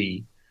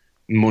see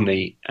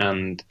money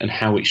and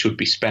how it should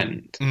be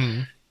spent.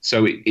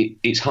 So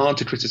it's hard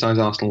to criticise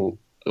Arsenal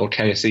or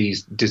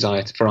KSE's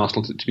desire for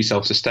Arsenal to be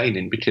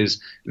self-sustaining, because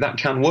that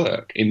can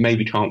work. It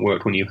maybe can't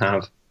work when you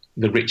have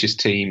the richest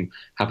team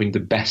having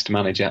the best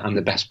manager and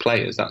the best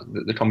players.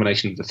 The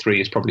combination of the three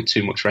is probably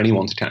too much for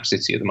anyone to catch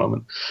City at the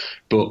moment.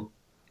 But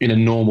in a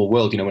normal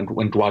world, you know,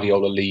 when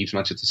Guardiola leaves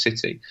Manchester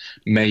City,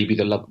 maybe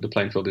the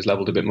playing field is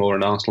levelled a bit more,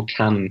 and Arsenal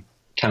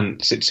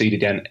can succeed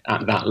again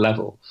at that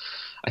level.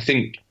 I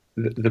think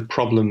the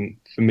problem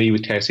for me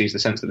with KFC is the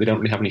sense that they don't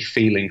really have any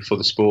feeling for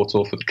the sport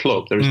or for the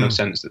club. There is no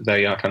sense that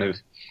they are kind of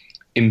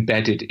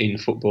embedded in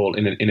football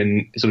in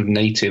a sort of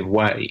native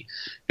way.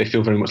 They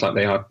feel very much like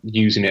they are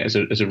using it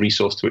as a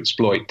resource to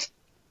exploit,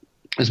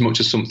 as much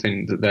as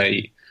something that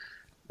they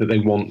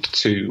want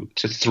to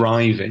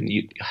thrive in.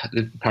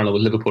 The parallel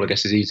with Liverpool, I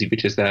guess, is easy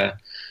because they're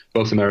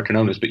both American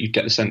owners, but you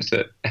get the sense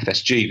that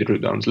FSG, the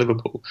group that owns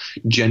Liverpool,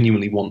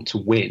 genuinely want to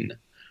win.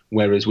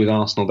 Whereas with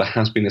Arsenal, there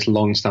has been this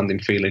long-standing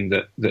feeling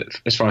that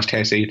as far as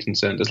KSE is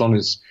concerned, as long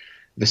as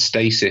the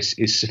stasis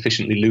is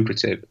sufficiently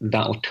lucrative,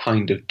 that'll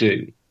kind of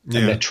do.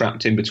 Yeah. And they're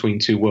trapped in between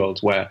two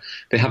worlds where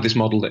they have this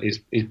model that is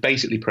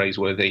basically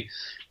praiseworthy,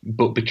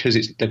 but because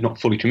they've not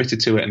fully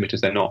committed to it, and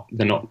because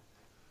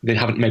they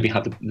haven't maybe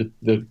had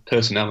the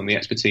personnel and the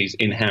expertise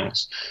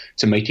in-house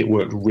to make it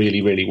work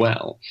really, really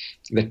well,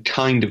 they're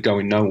kind of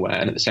going nowhere.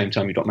 And at the same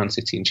time, you've got Man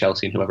City and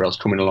Chelsea and whoever else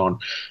coming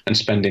along and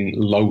spending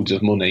loads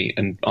of money,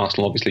 and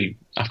Arsenal obviously,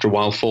 after a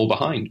while, fall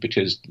behind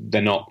because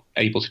they're not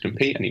able to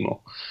compete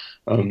anymore.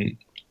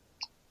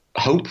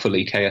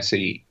 Hopefully,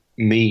 KSE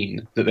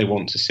mean that they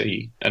want to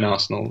see an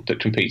Arsenal that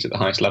competes at the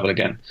highest level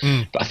again.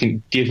 But I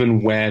think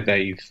given where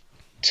they've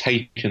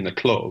taken the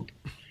club,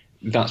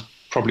 that's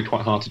probably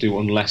quite hard to do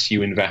unless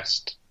you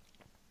invest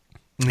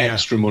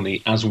extra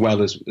money as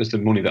well as the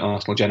money that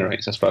Arsenal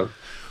generates, I suppose.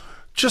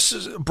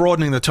 Just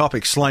broadening the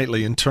topic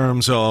slightly in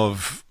terms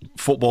of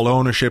football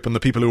ownership and the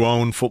people who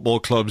own football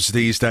clubs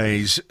these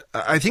days,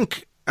 I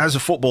think as a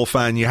football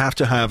fan you have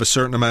to have a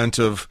certain amount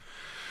of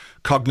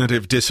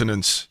cognitive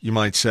dissonance, you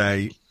might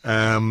say,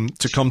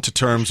 to come to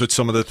terms with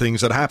some of the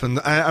things that happen.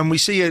 And we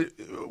see it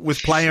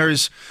with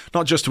players,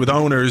 not just with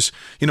owners.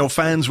 You know,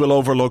 fans will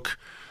overlook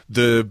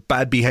the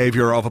bad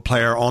behaviour of a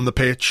player on the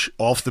pitch,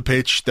 off the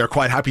pitch. They're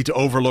quite happy to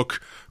overlook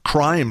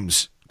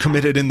crimes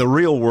committed in the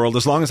real world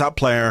as long as that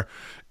player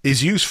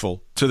is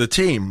useful to the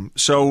team.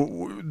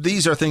 So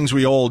these are things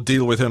we all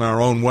deal with in our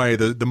own way,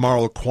 the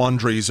moral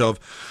quandaries of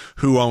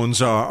who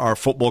owns our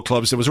football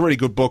clubs. There was a really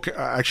good book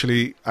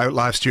actually out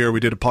last year.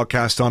 We did a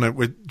podcast on it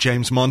with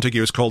James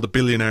Montague. It's called The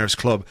Billionaires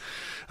Club.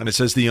 And it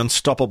says the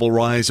unstoppable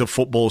rise of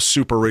football's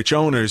super rich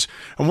owners.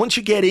 And once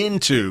you get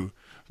into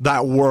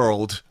that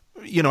world,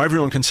 you know,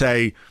 everyone can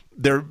say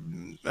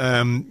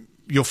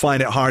you'll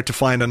find it hard to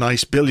find a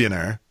nice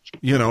billionaire,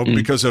 you know,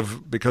 because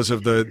of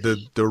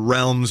the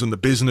realms and the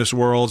business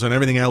worlds and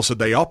everything else that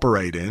they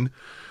operate in.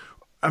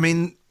 I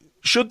mean,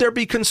 should there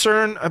be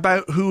concern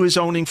about who is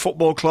owning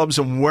football clubs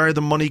and where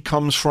the money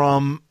comes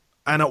from?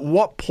 And at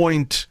what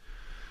point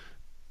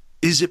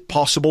is it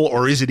possible,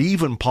 or is it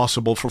even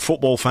possible, for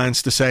football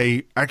fans to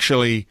say,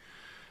 actually,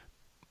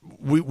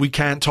 we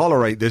can't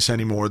tolerate this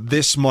anymore.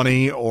 This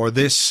money or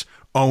this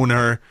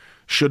owner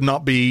should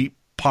not be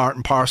part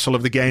and parcel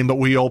of the game that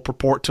we all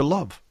purport to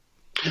love.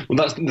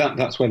 Well,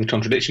 that's where the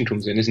contradiction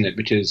comes in, isn't it?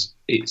 Because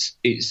it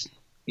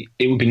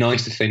would be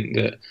nice to think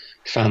that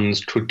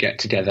fans could get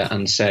together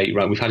and say,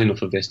 right, we've had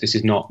enough of this. These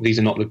are not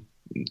the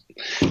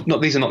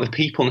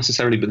people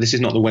necessarily, but this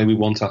is not the way we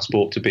want our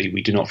sport to be.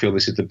 We do not feel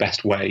this is the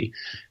best way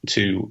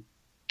to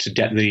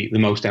get the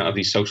most out of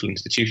these social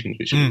institutions,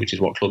 which is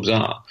what clubs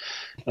are.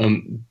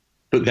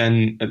 But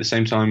then at the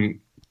same time,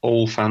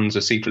 all fans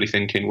are secretly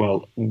thinking,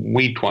 well,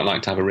 we'd quite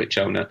like to have a rich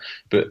owner,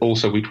 but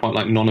also we'd quite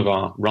like none of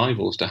our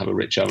rivals to have a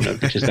rich owner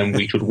because then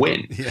we could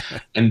win. Yeah.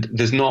 And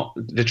there's not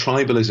the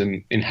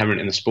tribalism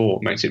inherent in the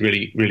sport makes it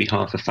really, really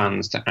hard for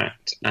fans to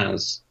act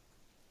as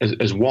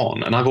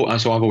one. And I've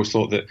always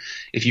thought that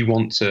if you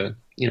want to,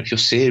 you know, if you're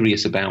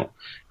serious about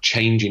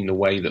changing the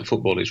way that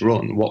football is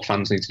run, what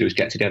fans need to do is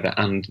get together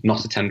and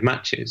not attend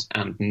matches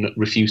and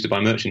refuse to buy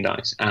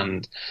merchandise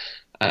and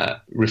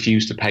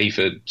refuse to pay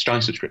for Sky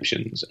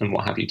subscriptions and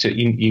what have you.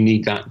 You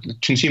need that.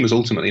 Consumers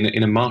ultimately,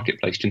 in a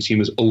marketplace,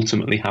 consumers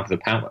ultimately have the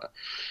power.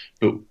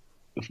 But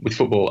with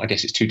football, I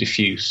guess it's too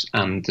diffuse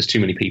and there's too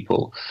many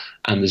people,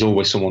 and there's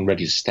always someone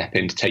ready to step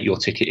in to take your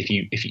ticket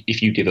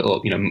if you give it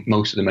up. You know,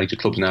 most of the major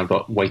clubs now have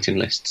got waiting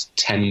lists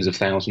tens of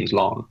thousands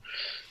long.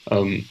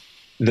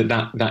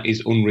 That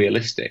is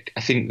unrealistic.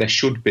 I think there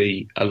should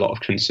be a lot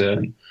of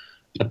concern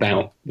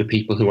about the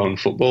people who own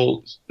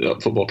football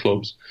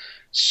clubs.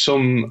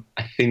 Some,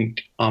 I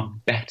think, are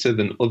better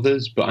than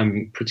others, but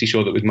I'm pretty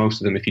sure that with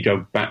most of them, if you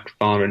go back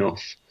far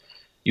enough,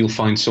 you'll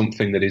find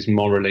something that is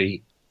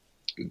morally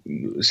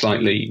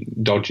slightly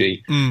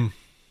dodgy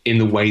in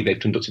the way they've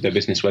conducted their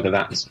business, whether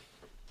that's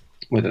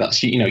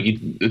you know,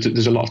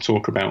 there's a lot of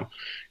talk about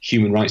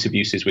human rights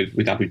abuses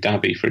with Abu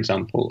Dhabi, for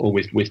example, or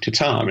with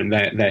Qatar, and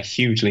they're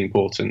hugely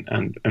important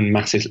and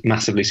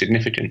massively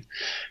significant.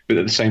 But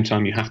at the same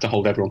time, you have to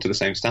hold everyone to the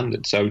same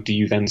standard. So do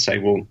you then say,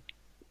 well,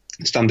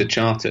 Standard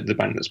Chartered, the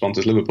bank that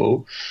sponsors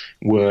Liverpool,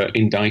 were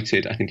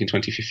indicted, I think, in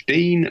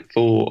 2015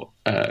 for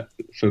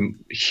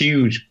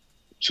huge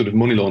sort of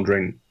money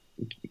laundering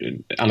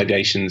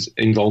allegations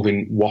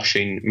involving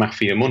washing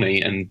mafia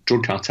money and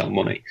drug cartel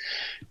money.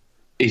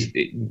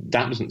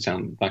 That doesn't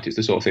sound like it's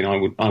the sort of thing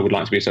I would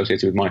like to be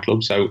associated with my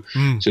club. So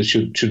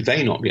should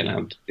they not be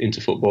allowed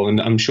into football?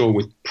 And I'm sure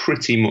with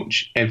pretty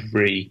much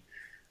every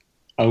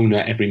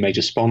owner, every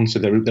major sponsor.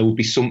 There will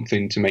be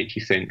something to make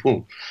you think,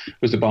 well,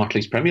 was the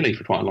Barclays Premier League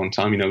for quite a long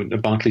time? The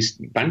Barclays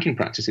banking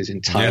practice is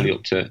entirely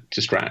up to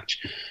scratch.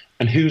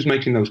 And who's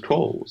making those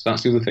calls?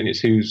 That's the other thing, is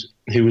who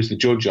is the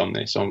judge on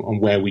this, on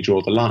where we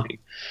draw the line.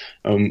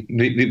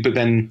 But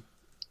then,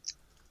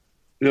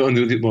 well,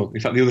 in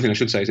fact, the other thing I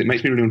should say is it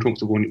makes me really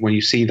uncomfortable when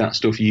you see that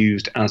stuff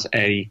used as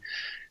a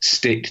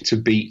stick to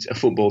beat a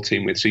football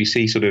team with. So you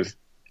see sort of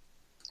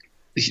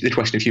the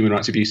question of human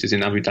rights abuses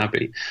in Abu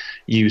Dhabi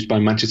used by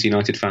Manchester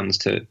United fans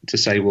to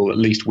say, well, at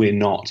least we're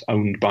not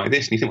owned by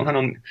this. And you think, well,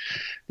 hang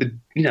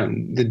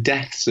on, the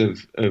deaths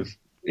of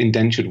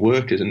indentured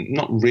workers, and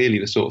not really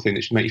the sort of thing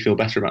that should make you feel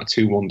better about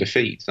 2-1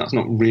 defeat. That's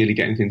not really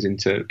getting things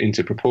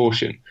into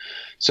proportion.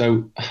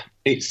 So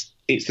it's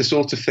the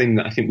sort of thing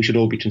that I think we should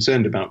all be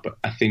concerned about. But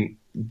I think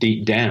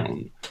deep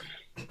down,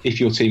 if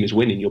your team is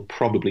winning, you're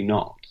probably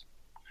not.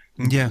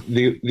 Yeah.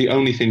 The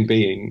only thing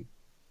being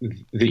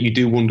that you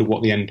do wonder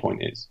what the end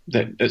point is.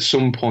 That at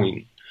some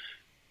point,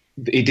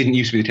 it didn't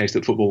used to be the case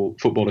that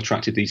football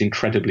attracted these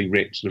incredibly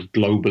rich sort of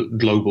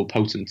global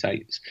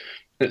potentates.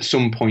 At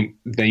some point,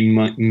 they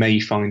may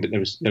find that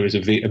there is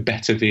a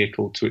better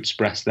vehicle to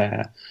express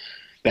their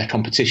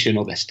competition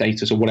or their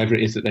status or whatever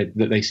it is that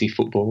they see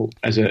football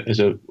as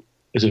a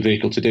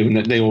vehicle to do, and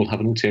that they all have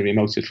an ulterior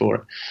motive for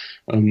it.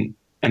 And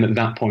at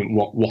that point,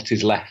 what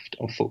is left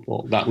of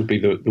football? That would be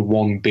the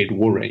one big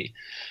worry.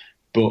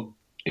 But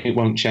it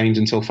won't change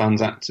until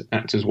fans act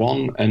as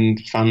one, and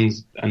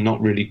fans are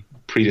not really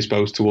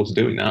predisposed towards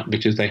doing that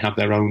because they have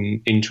their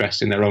own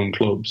interests in their own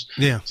clubs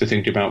to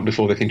think about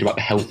before they think about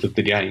the health of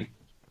the game.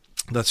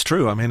 That's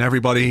true. I mean,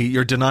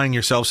 you're denying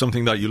yourself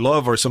something that you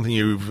love or something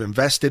you've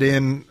invested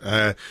in,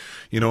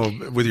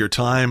 with your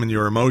time and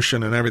your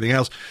emotion and everything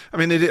else. I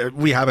mean,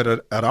 we have it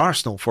at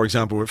Arsenal, for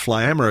example, with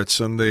Fly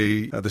Emirates and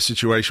the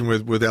situation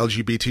with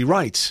LGBT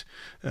rights,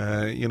 in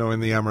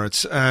the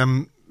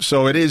Emirates.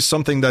 So it is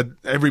something that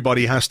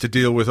everybody has to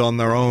deal with on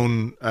their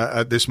own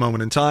at this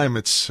moment in time.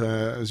 It's,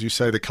 as you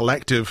say, the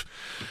collective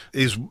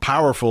is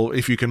powerful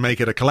if you can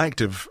make it a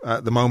collective.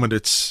 At the moment,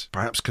 it's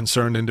perhaps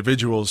concerned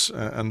individuals,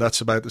 and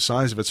that's about the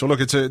size of it. So look,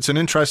 it's an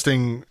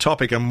interesting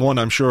topic, and one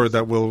I'm sure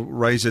that will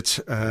raise its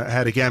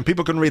head again.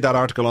 People can read that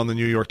article on the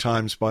New York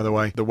Times, by the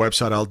way, the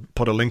website. I'll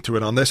put a link to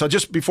it on this. I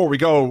just, before we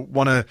go,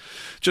 want to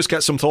just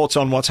get some thoughts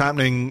on what's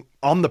happening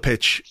on the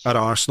pitch at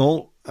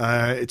Arsenal.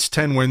 It's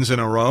 10 wins in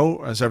a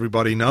row, as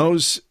everybody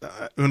knows.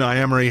 Unai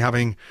Emery,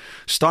 having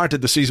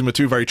started the season with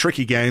two very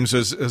tricky games,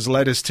 has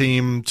led his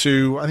team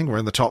to, I think we're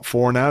in the top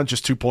 4 now,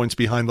 just 2 points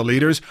behind the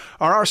leaders.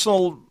 Are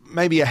Arsenal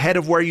maybe ahead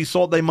of where you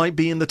thought they might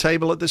be in the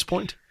table at this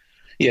point?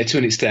 Yeah, to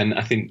an extent.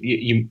 I think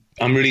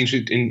I'm really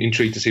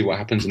intrigued to see what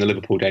happens in the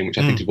Liverpool game, which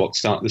I think is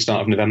the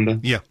start of November.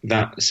 Yeah,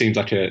 that seems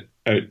like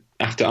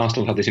after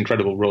Arsenal have this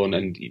incredible run,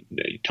 and you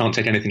can't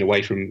take anything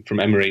away from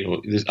Emery.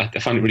 I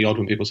find it really odd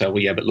when people say, "Well,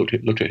 yeah, but look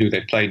at who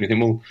they've played." And you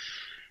think, well,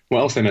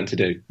 what else are they meant to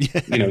do?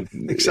 Yeah,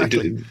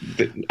 exactly.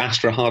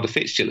 Ask for a harder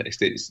fixture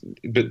list.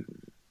 But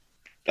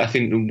I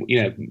think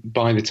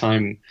by the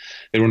time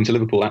they run to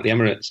Liverpool at the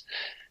Emirates,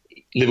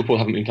 Liverpool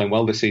haven't been playing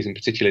well this season.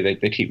 Particularly,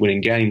 they keep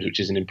winning games, which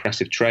is an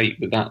impressive trait.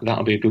 But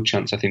that'll be a good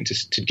chance, I think,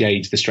 to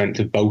gauge the strength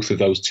of both of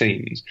those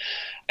teams.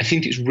 I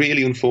think it's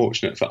really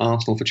unfortunate for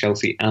Arsenal, for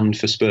Chelsea, and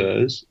for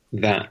Spurs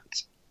that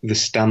the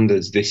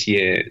standards this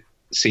year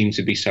seem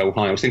to be so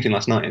high. I was thinking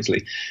last night,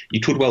 actually,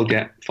 you could well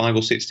get 5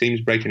 or 6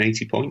 teams breaking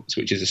 80 points,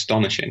 which is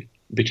astonishing,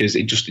 because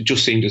it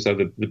just seems as though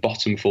the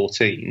bottom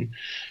 14,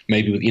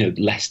 maybe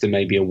Leicester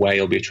maybe away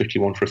will be a tricky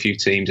one for a few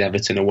teams.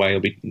 Everton away will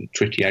be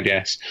tricky, I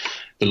guess.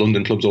 The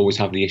London clubs always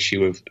have the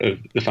issue of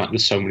the fact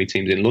there's so many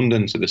teams in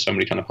London, so there's so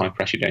many kind of high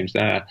pressure games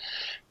there.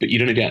 But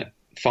you're going to get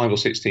 5 or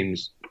 6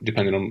 teams,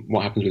 depending on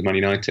what happens with Man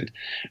United,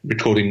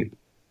 recording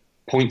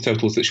point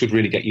totals that should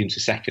really get you into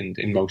second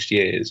in most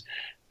years.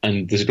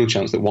 And there's a good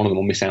chance that one of them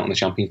will miss out on the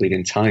Champions League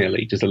entirely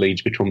because the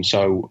leagues become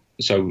so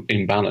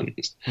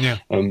imbalanced. Yeah.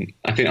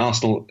 I think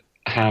Arsenal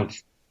have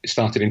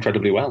started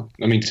incredibly well.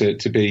 I mean,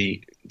 to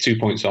be 2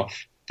 points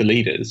off the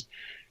leaders,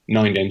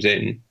 9 games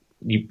in,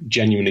 you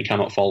genuinely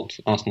cannot fault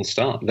Arsenal's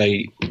start.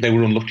 They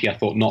were unlucky, I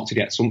thought, not to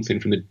get something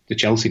from the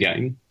Chelsea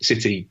game.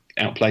 City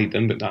outplayed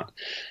them, but that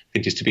I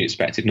think is to be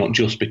expected, not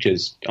just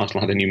because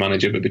Arsenal had a new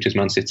manager, but because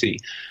Man City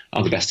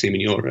are the best team in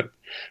Europe.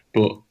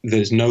 But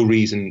there's no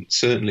reason,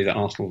 certainly, that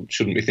Arsenal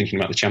shouldn't be thinking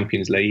about the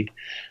Champions League.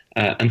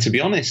 And to be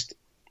honest,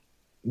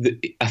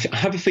 I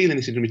have a feeling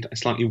this is going to be a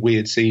slightly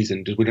weird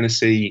season, because we're going to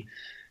see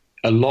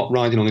a lot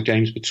riding on the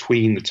games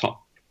between the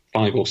top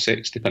 5 or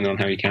 6, depending on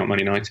how you count Man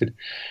United.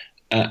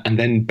 And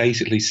then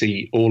basically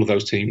see all of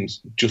those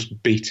teams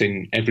just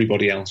beating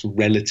everybody else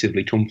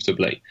relatively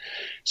comfortably.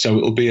 So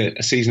it'll be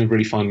a season of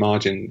really fine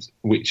margins,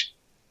 which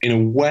in a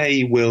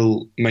way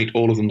will make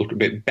all of them look a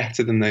bit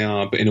better than they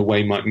are, but in a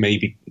way might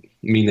maybe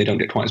mean they don't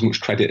get quite as much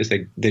credit as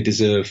they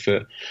deserve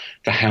for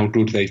how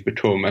good they've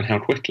become and how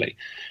quickly.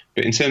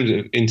 But in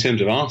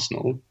terms of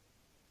Arsenal,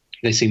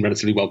 they seem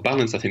relatively well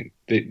balanced. I think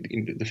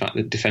the fact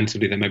that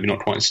defensively they're maybe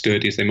not quite as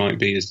sturdy as they might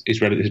be has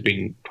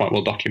been quite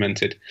well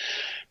documented.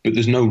 But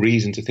there's no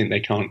reason to think they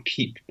can't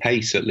keep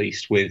pace, at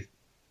least with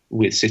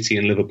with City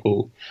and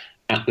Liverpool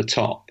at the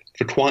top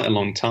for quite a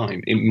long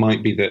time. It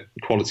might be that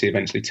quality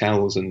eventually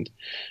tells and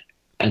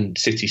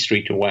City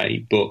streak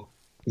away, but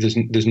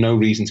there's no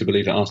reason to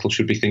believe that Arsenal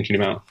should be thinking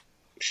about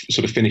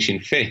sort of finishing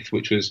fifth,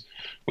 which was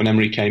when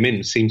Emery came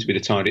in, seemed to be the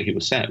target he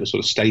was set, was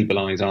sort of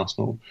stabilise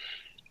Arsenal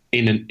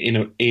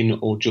in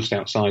or just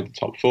outside the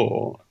top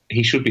four.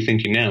 He should be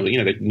thinking now that,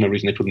 there's no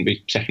reason they couldn't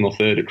be second or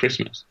third at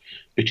Christmas,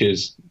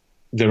 because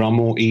there are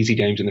more easy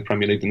games in the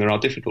Premier League than there are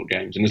difficult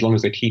games. And as long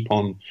as they keep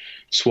on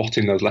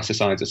swatting those lesser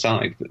sides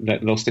aside,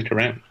 they'll stick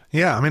around.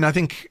 Yeah, I mean, I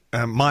think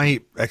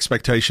my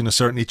expectation has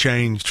certainly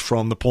changed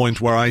from the point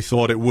where I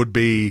thought it would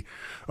be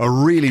a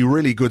really,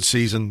 really good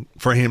season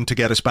for him to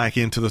get us back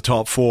into the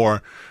top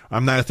four.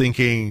 I'm now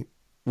thinking,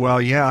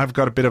 well, yeah, I've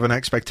got a bit of an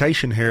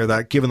expectation here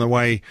that given the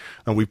way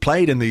we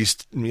played in these,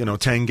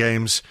 10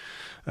 games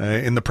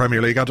in the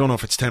Premier League. I don't know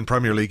if it's 10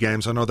 Premier League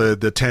games. I know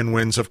the 10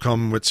 wins have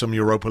come with some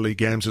Europa League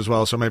games as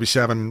well. So maybe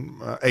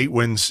 8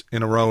 wins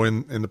in a row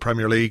in the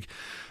Premier League.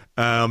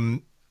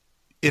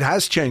 It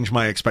has changed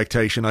my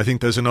expectation. I think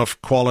there's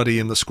enough quality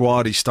in the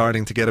squad. He's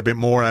starting to get a bit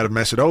more out of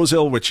Mesut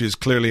Ozil, which is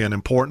clearly an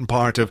important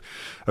part of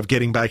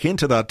getting back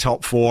into that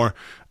top four.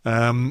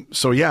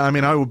 So yeah, I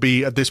mean, I would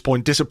be at this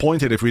point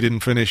disappointed if we didn't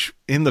finish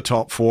in the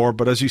top four.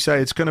 But as you say,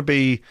 it's going to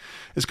be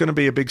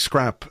a big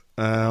scrap.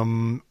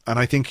 And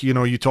I think,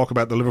 you talk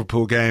about the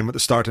Liverpool game at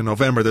the start of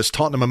November. There's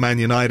Tottenham and Man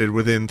United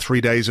within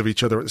 3 days of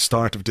each other at the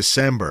start of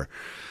December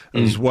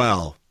as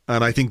well.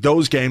 And I think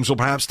those games will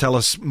perhaps tell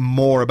us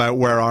more about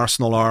where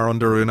Arsenal are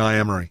under Unai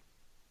Emery.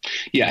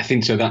 Yeah, I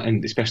think so. That,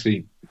 and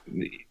especially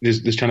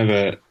there's kind of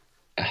a,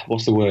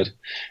 what's the word?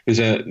 There's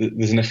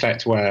an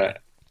effect where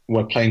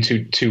playing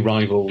two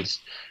rivals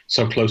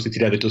so closely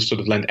together does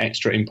sort of lend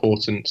extra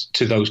importance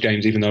to those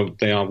games, even though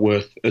they are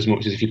worth as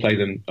much as if you play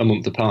them a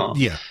month apart.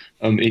 Yeah,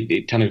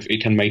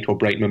 it can make or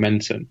break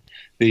momentum.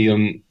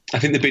 I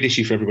think the big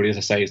issue for everybody, as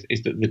I say,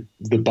 is that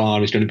the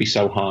bar is going to be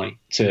so high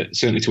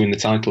certainly to win the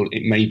title.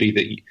 It may be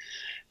that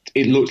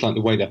it looks like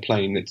the way they're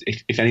playing that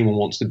if anyone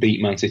wants to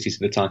beat Man City to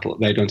the title,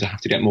 they're going to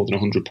have to get more than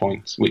 100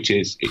 points, which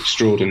is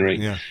extraordinary.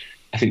 Yeah.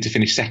 I think to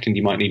finish second,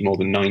 you might need more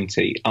than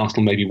 90.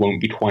 Arsenal maybe won't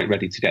be quite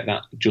ready to get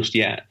that just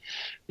yet,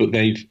 but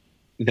they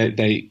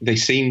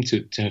seem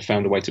to have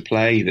found a way to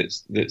play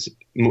that's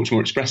much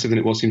more expressive than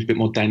it was. Seems a bit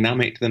more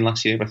dynamic than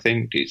last year. I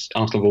think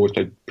Arsenal have always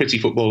played pretty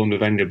football under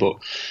Wenger, but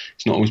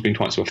it's not always been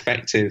quite so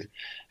effective.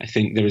 I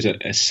think there is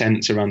a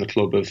sense around the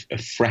club of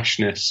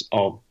freshness,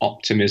 of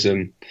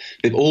optimism.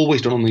 They've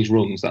always done on these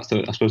runs. I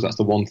suppose that's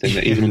the one thing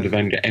that even under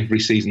Wenger, every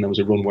season there was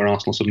a run where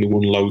Arsenal suddenly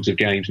won loads of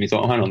games, and you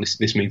thought, oh, hang on,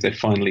 this means they've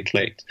finally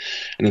clicked.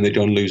 And then they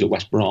go and lose at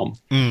West Brom.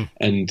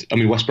 And I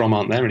mean, West Brom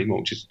aren't there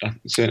anymore, which is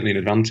certainly an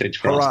advantage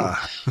for Arsenal.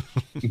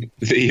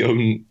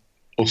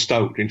 Or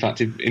Stoke. In fact,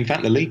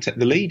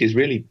 the lead is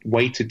really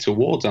weighted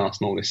towards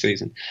Arsenal this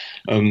season.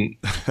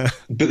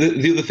 But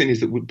the other thing is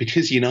that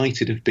because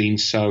United have been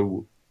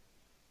so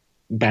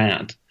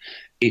bad,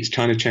 it's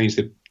kind of changed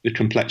the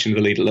complexion of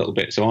the lead a little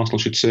bit. So Arsenal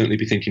should certainly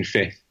be thinking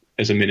fifth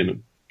as a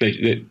minimum.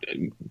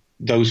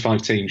 Those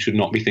 5 teams should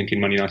not be thinking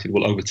Man United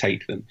will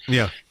overtake them.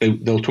 Yeah,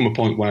 there'll come a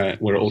point where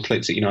it all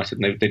clicks at United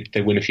and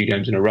they win a few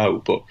games in a row,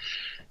 but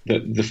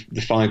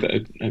the 5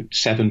 that are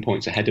 7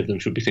 points ahead of them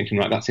should be thinking,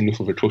 right, that's enough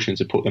of a cushion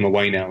to put them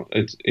away now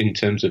in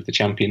terms of the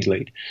Champions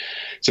League.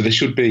 So there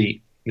should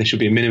be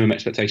a minimum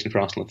expectation for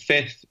Arsenal at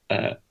fifth.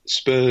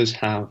 Spurs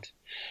have,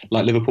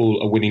 like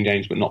Liverpool, are winning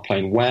games but not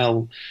playing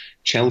well.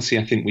 Chelsea,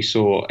 I think we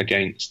saw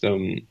against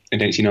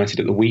United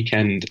at the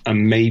weekend,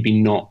 and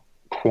maybe not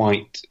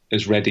quite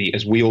as ready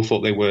as we all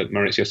thought they were.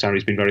 Maurizio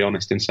Sarri's been very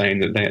honest in saying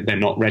that they're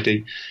not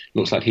ready.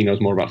 Looks like he knows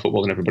more about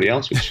football than everybody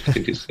else, which I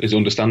think is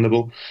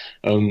understandable.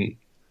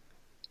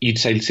 You'd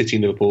say City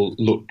and Liverpool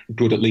look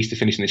good at least to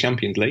finish in the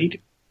Champions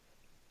League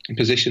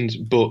positions,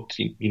 but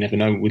you never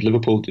know. With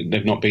Liverpool,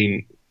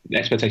 the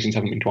expectations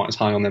haven't been quite as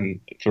high on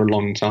them for a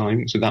long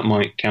time, so that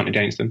might count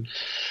against them.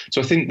 So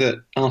I think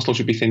that Arsenal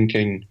should be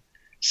thinking,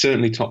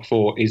 certainly top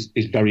 4 is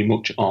very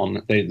much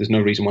on. There's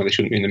no reason why they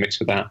shouldn't be in the mix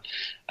for that,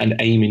 and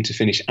aiming to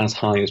finish as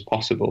high as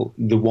possible.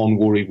 The one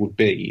worry would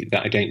be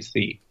that against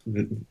the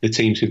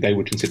teams who they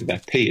would consider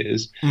their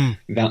peers,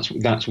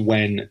 that's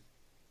when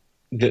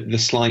the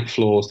slight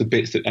flaws, the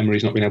bits that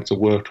Emery's not been able to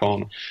work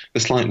on, the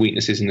slight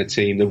weaknesses in the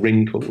team, the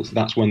wrinkles,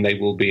 that's when they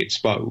will be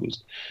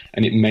exposed.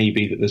 And it may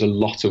be that there's a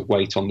lot of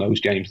weight on those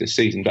games this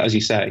season. But as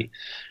you say,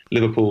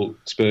 Liverpool,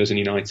 Spurs and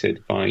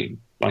United by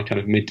kind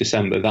of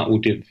mid-December, that will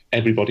give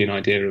everybody an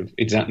idea of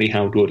exactly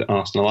how good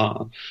Arsenal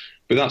are.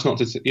 But that's not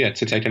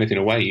to take anything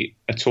away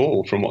at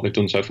all from what they've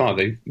done so far.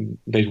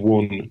 They've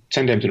won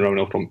 10 games in a row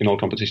in all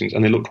competitions,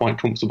 and they look quite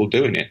comfortable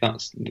doing it.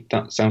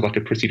 That sounds like a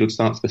pretty good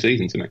start to the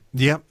season to me.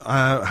 Yeah,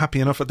 happy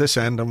enough at this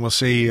end, and we'll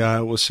see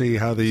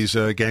how these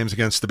games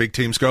against the big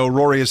teams go.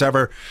 Rory, as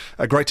ever,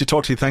 great to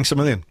talk to you. Thanks a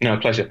million. No,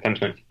 pleasure.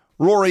 Thanks, mate.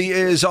 Rory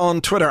is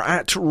on Twitter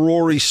at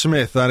Rory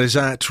Smith. That is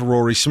at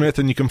Rory Smith,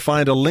 and you can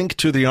find a link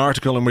to the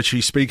article in which he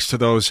speaks to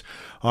those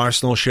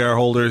Arsenal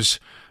shareholders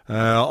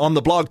on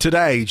the blog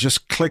today.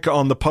 Just click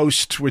on the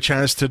post which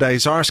has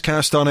today's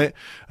Arscast on it,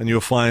 and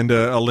you'll find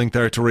a link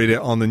there to read it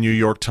on the New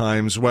York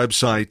Times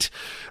website.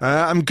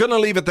 I'm going to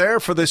leave it there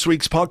for this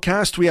week's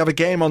podcast. We have a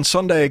game on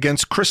Sunday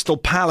against Crystal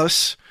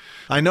Palace.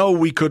 I know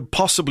we could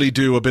possibly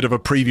do a bit of a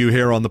preview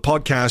here on the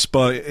podcast,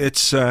 but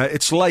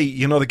it's late.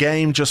 You know, the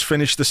game just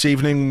finished this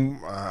evening.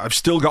 I've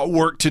still got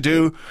work to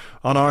do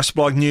on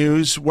Arsblog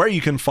News, where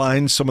you can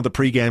find some of the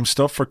pre-game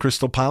stuff for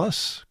Crystal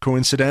Palace,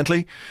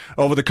 coincidentally,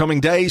 over the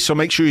coming days. So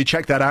make sure you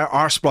check that out,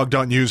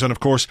 arsblog.news. And, of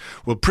course,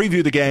 we'll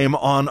preview the game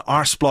on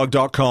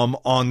arsblog.com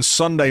on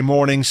Sunday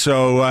morning.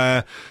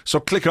 So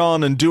click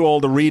on and do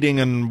all the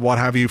reading and what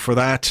have you for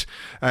that.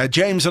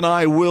 James and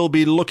I will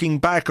be looking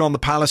back on the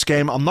Palace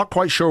game. I'm not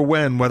quite sure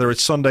when, whether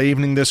it's Sunday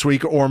evening this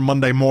week or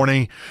Monday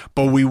morning,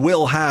 but we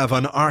will have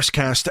an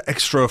Arscast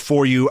extra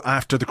for you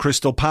after the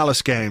Crystal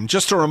Palace game.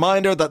 Just a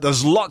reminder that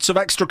there's lots of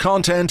extra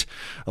content,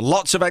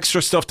 lots of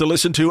extra stuff to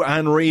listen to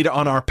and read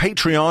on our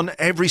Patreon.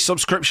 Every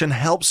subscription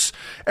helps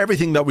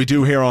everything that we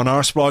do here on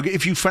Arsblog.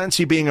 If you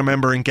fancy being a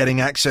member and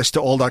getting access to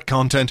all that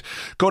content,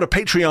 go to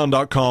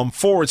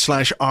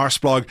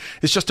patreon.com/Arsblog.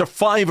 It's just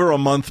 $5 a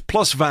month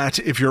plus VAT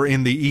if you're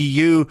in the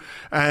EU,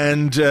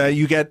 and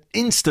you get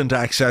instant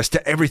access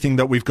to everything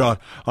that we've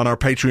got on our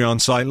Patreon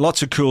site.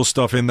 Lots of cool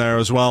stuff in there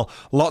as well.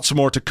 Lots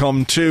more to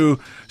come too.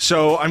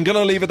 So I'm going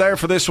to leave it there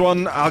for this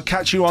one. I'll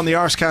catch you on the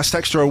Arscast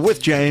Extra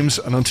with James.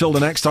 And until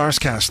the next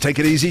Arscast, take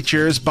it easy.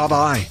 Cheers.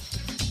 Bye-bye.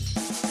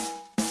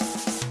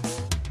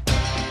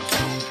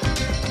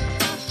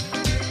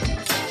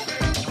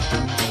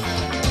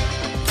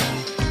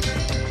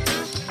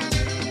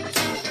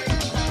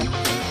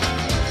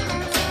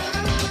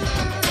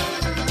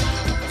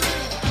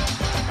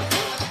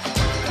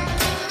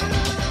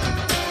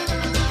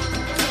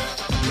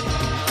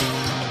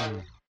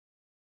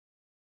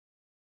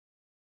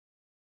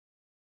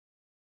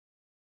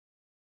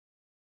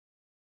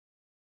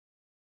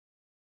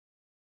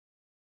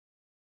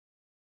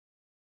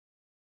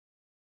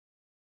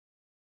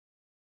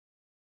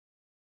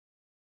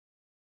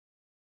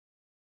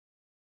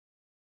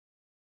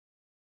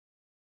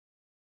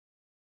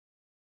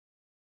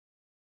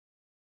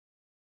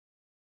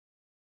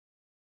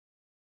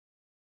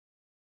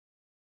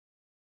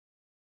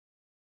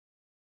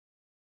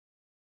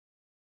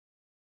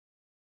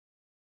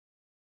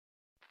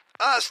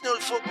 Arsenal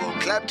Football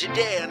Club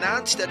today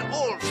announced that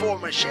all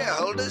former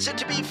shareholders are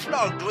to be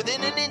flogged within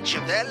an inch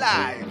of their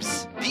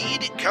lives. The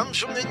edict comes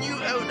from the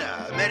new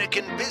owner,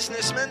 American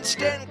businessman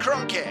Stan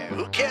Kroenke,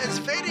 who cares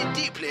very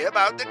deeply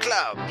about the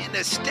club. In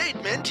a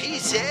statement, he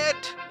said,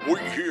 "We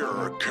here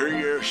at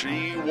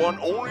KSE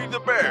want only the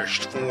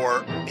best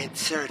for..."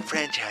 Insert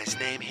franchise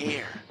name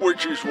here.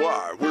 "Which is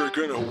why we're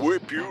gonna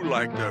whip you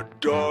like the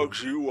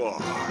dogs you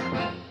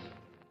are."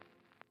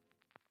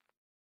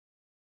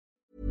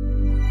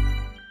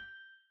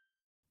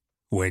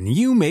 When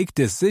you make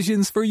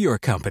decisions for your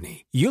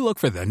company, you look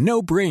for the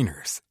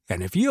no-brainers.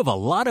 And if you have a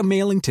lot of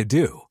mailing to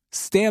do,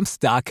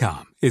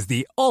 Stamps.com is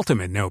the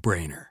ultimate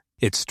no-brainer.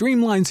 It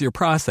streamlines your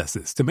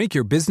processes to make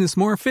your business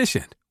more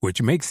efficient,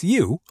 which makes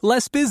you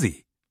less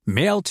busy.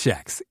 Mail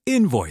checks,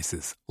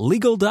 invoices,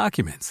 legal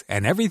documents,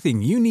 and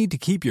everything you need to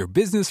keep your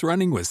business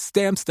running with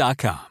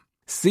Stamps.com.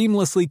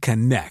 Seamlessly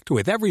connect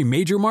with every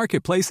major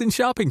marketplace and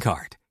shopping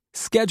cart.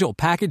 Schedule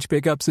package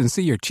pickups and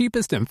see your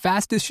cheapest and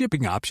fastest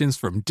shipping options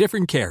from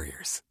different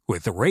carriers,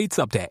 with rates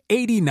up to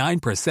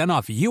 89%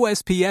 off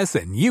USPS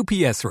and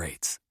UPS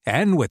rates.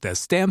 And with the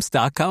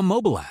Stamps.com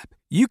mobile app,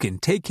 you can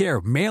take care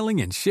of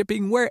mailing and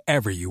shipping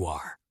wherever you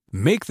are.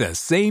 Make the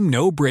same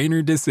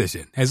no-brainer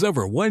decision as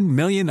over 1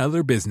 million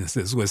other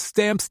businesses with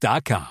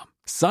Stamps.com.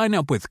 Sign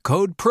up with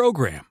code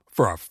PROGRAM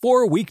for a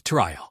 4-week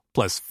trial,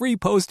 plus free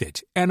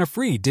postage and a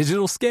free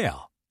digital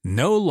scale.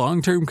 No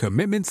long-term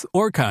commitments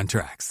or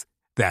contracts.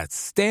 That's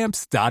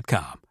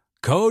Stamps.com.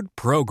 Code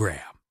PROGRAM.